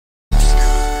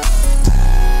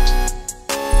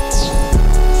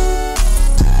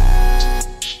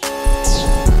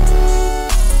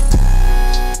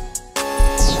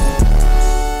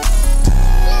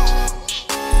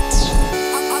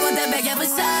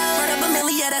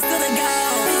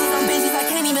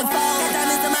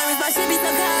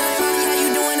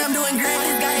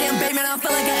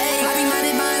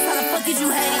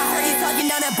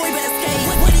 Boy, better skate.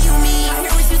 What do you mean? I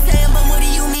hear what you saying, but what do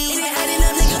you mean? It ain't adding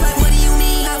up, niggas like, what do you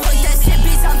mean? Nah, fuck that shit,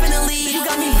 bitch, I'm finna leave. You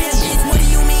got me bent, bitch, what do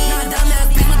you mean? Nah,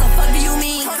 dumbass bitch, what the fuck do you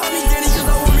mean? Call me dirty, cause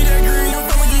I want me to agree. Don't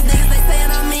fuck with these niggas, they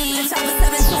saying I'm mean. And chopper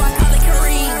 7-2, I call it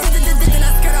Kareem. Then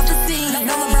I skirt off the scene.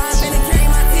 No LeBron finna carry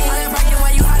my team. I done bracket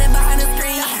while you hiding behind the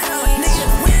screen. Nigga,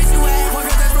 where's you at? Walk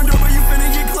out that front door, but you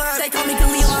finna get clapped. They call me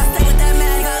Khalil, I stay with that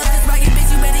mag. This ragged bitch,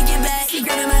 you better get back. She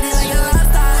grabbing my dick like a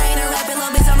lobster. I ain't a rapping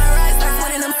little bitch, I'm a right. Start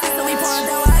sweating them sticks, so we pouring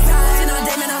dough.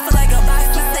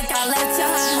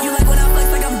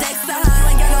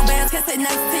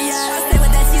 Next to ya, I stay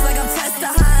with that cheese like I'm Chester,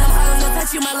 huh? I'm hot, I'm gonna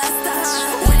touch you, my Lester,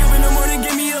 huh? Wake up in the morning,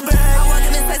 give me a bag. I walk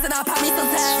in this place and I'll pop me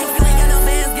some tags. If you ain't got no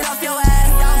bands, get off your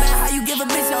ass. Down bad, how you give a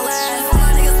bitch your ass? All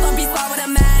my niggas slumpy, swap with a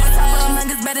mag. On top of them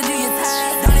niggas, better do your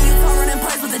tag. Don't you touring in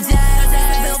place with the jazz.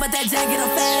 Jacksonville, but that jacket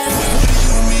up fast. What do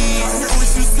you mean? I hear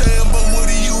what you saying, but what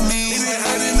do you mean? It ain't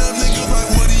adding up, niggas like,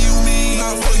 what do you mean?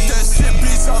 Nah, fuck that shit,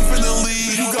 bitch, I'm finna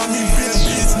leave. You got me bent,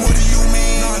 bitch, what do you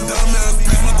mean? Nah, dumbass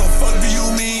bitch, what the fuck do you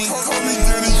mean? Call me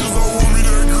dirty, cause I want me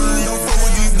to agree. Don't fuck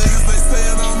with these niggas, they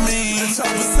saying I'm mean. And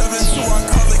chopper 7-2, I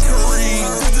call it Kareem.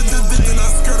 Then I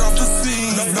skirt off the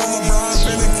scene. No LeBron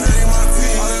finna carry my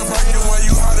team. I done bracket while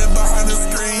you hiding behind the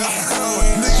screen.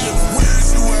 Nigga,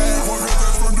 where's you at? Walk out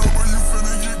that front door, but you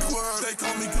finna get clapped. They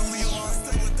call me Khalil, I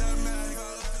stay with that mag.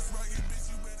 This ragged bitch,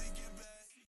 you better get back.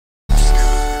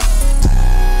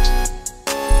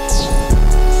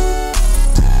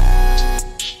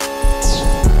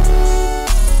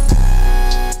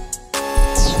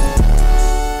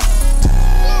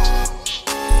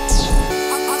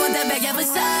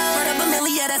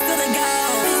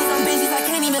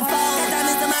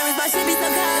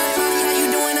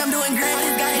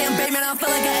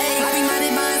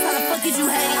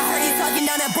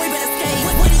 Boy, better skate.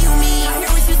 What do you mean? I hear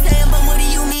what you saying, but what do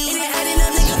you mean? It ain't adding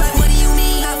up, niggas like, what do you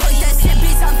mean? Nah, fuck that shit,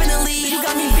 bitch, I'm finna leave. You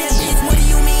got me bent, bitch, what do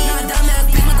you mean? Nah,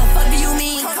 dumbass bitch, what the fuck do you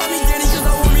mean? Call me dirty, cause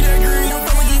I want me to agree. Don't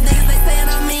fuck with these niggas, they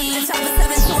saying I'm mean. And chopper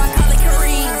 7-2, I call it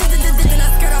Kareem. Then I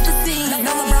skirt off the scene.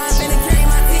 No LeBron finna carry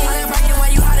my team. I done bracket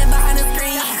while you hiding behind the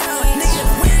screen. Nigga,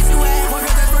 where's you at? Walk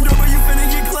out that front door, but you finna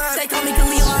get clapped. They call me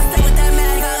Khalil, I stay with that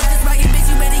mag. This ragged bitch,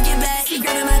 you better get back. She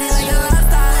grabbing my dick like a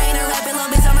lobster. I ain't a rapping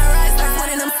little bitch, I'm a right. Start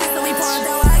sweating them sticks, so we pouring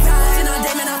dough.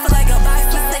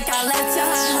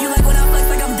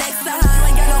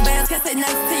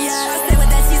 Next to ya, I stay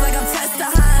with that cheese like I'm Chester,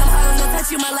 huh? I'm hot, I'm gonna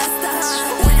touch you, my Lester,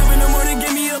 huh? Wake up in the morning,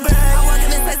 give me a bag. I walk in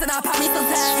this place and I'll pop me some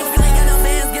tags. If you ain't got no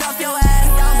bands, get off your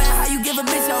ass. Down bad, how you give a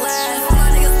bitch your ass? All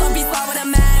my niggas slumpy, swap with a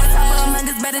mag. On top of them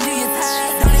niggas, better do your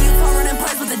tag. Don't you touring in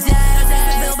place with the jazz.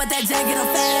 Jacksonville, but that jacket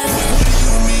up fast.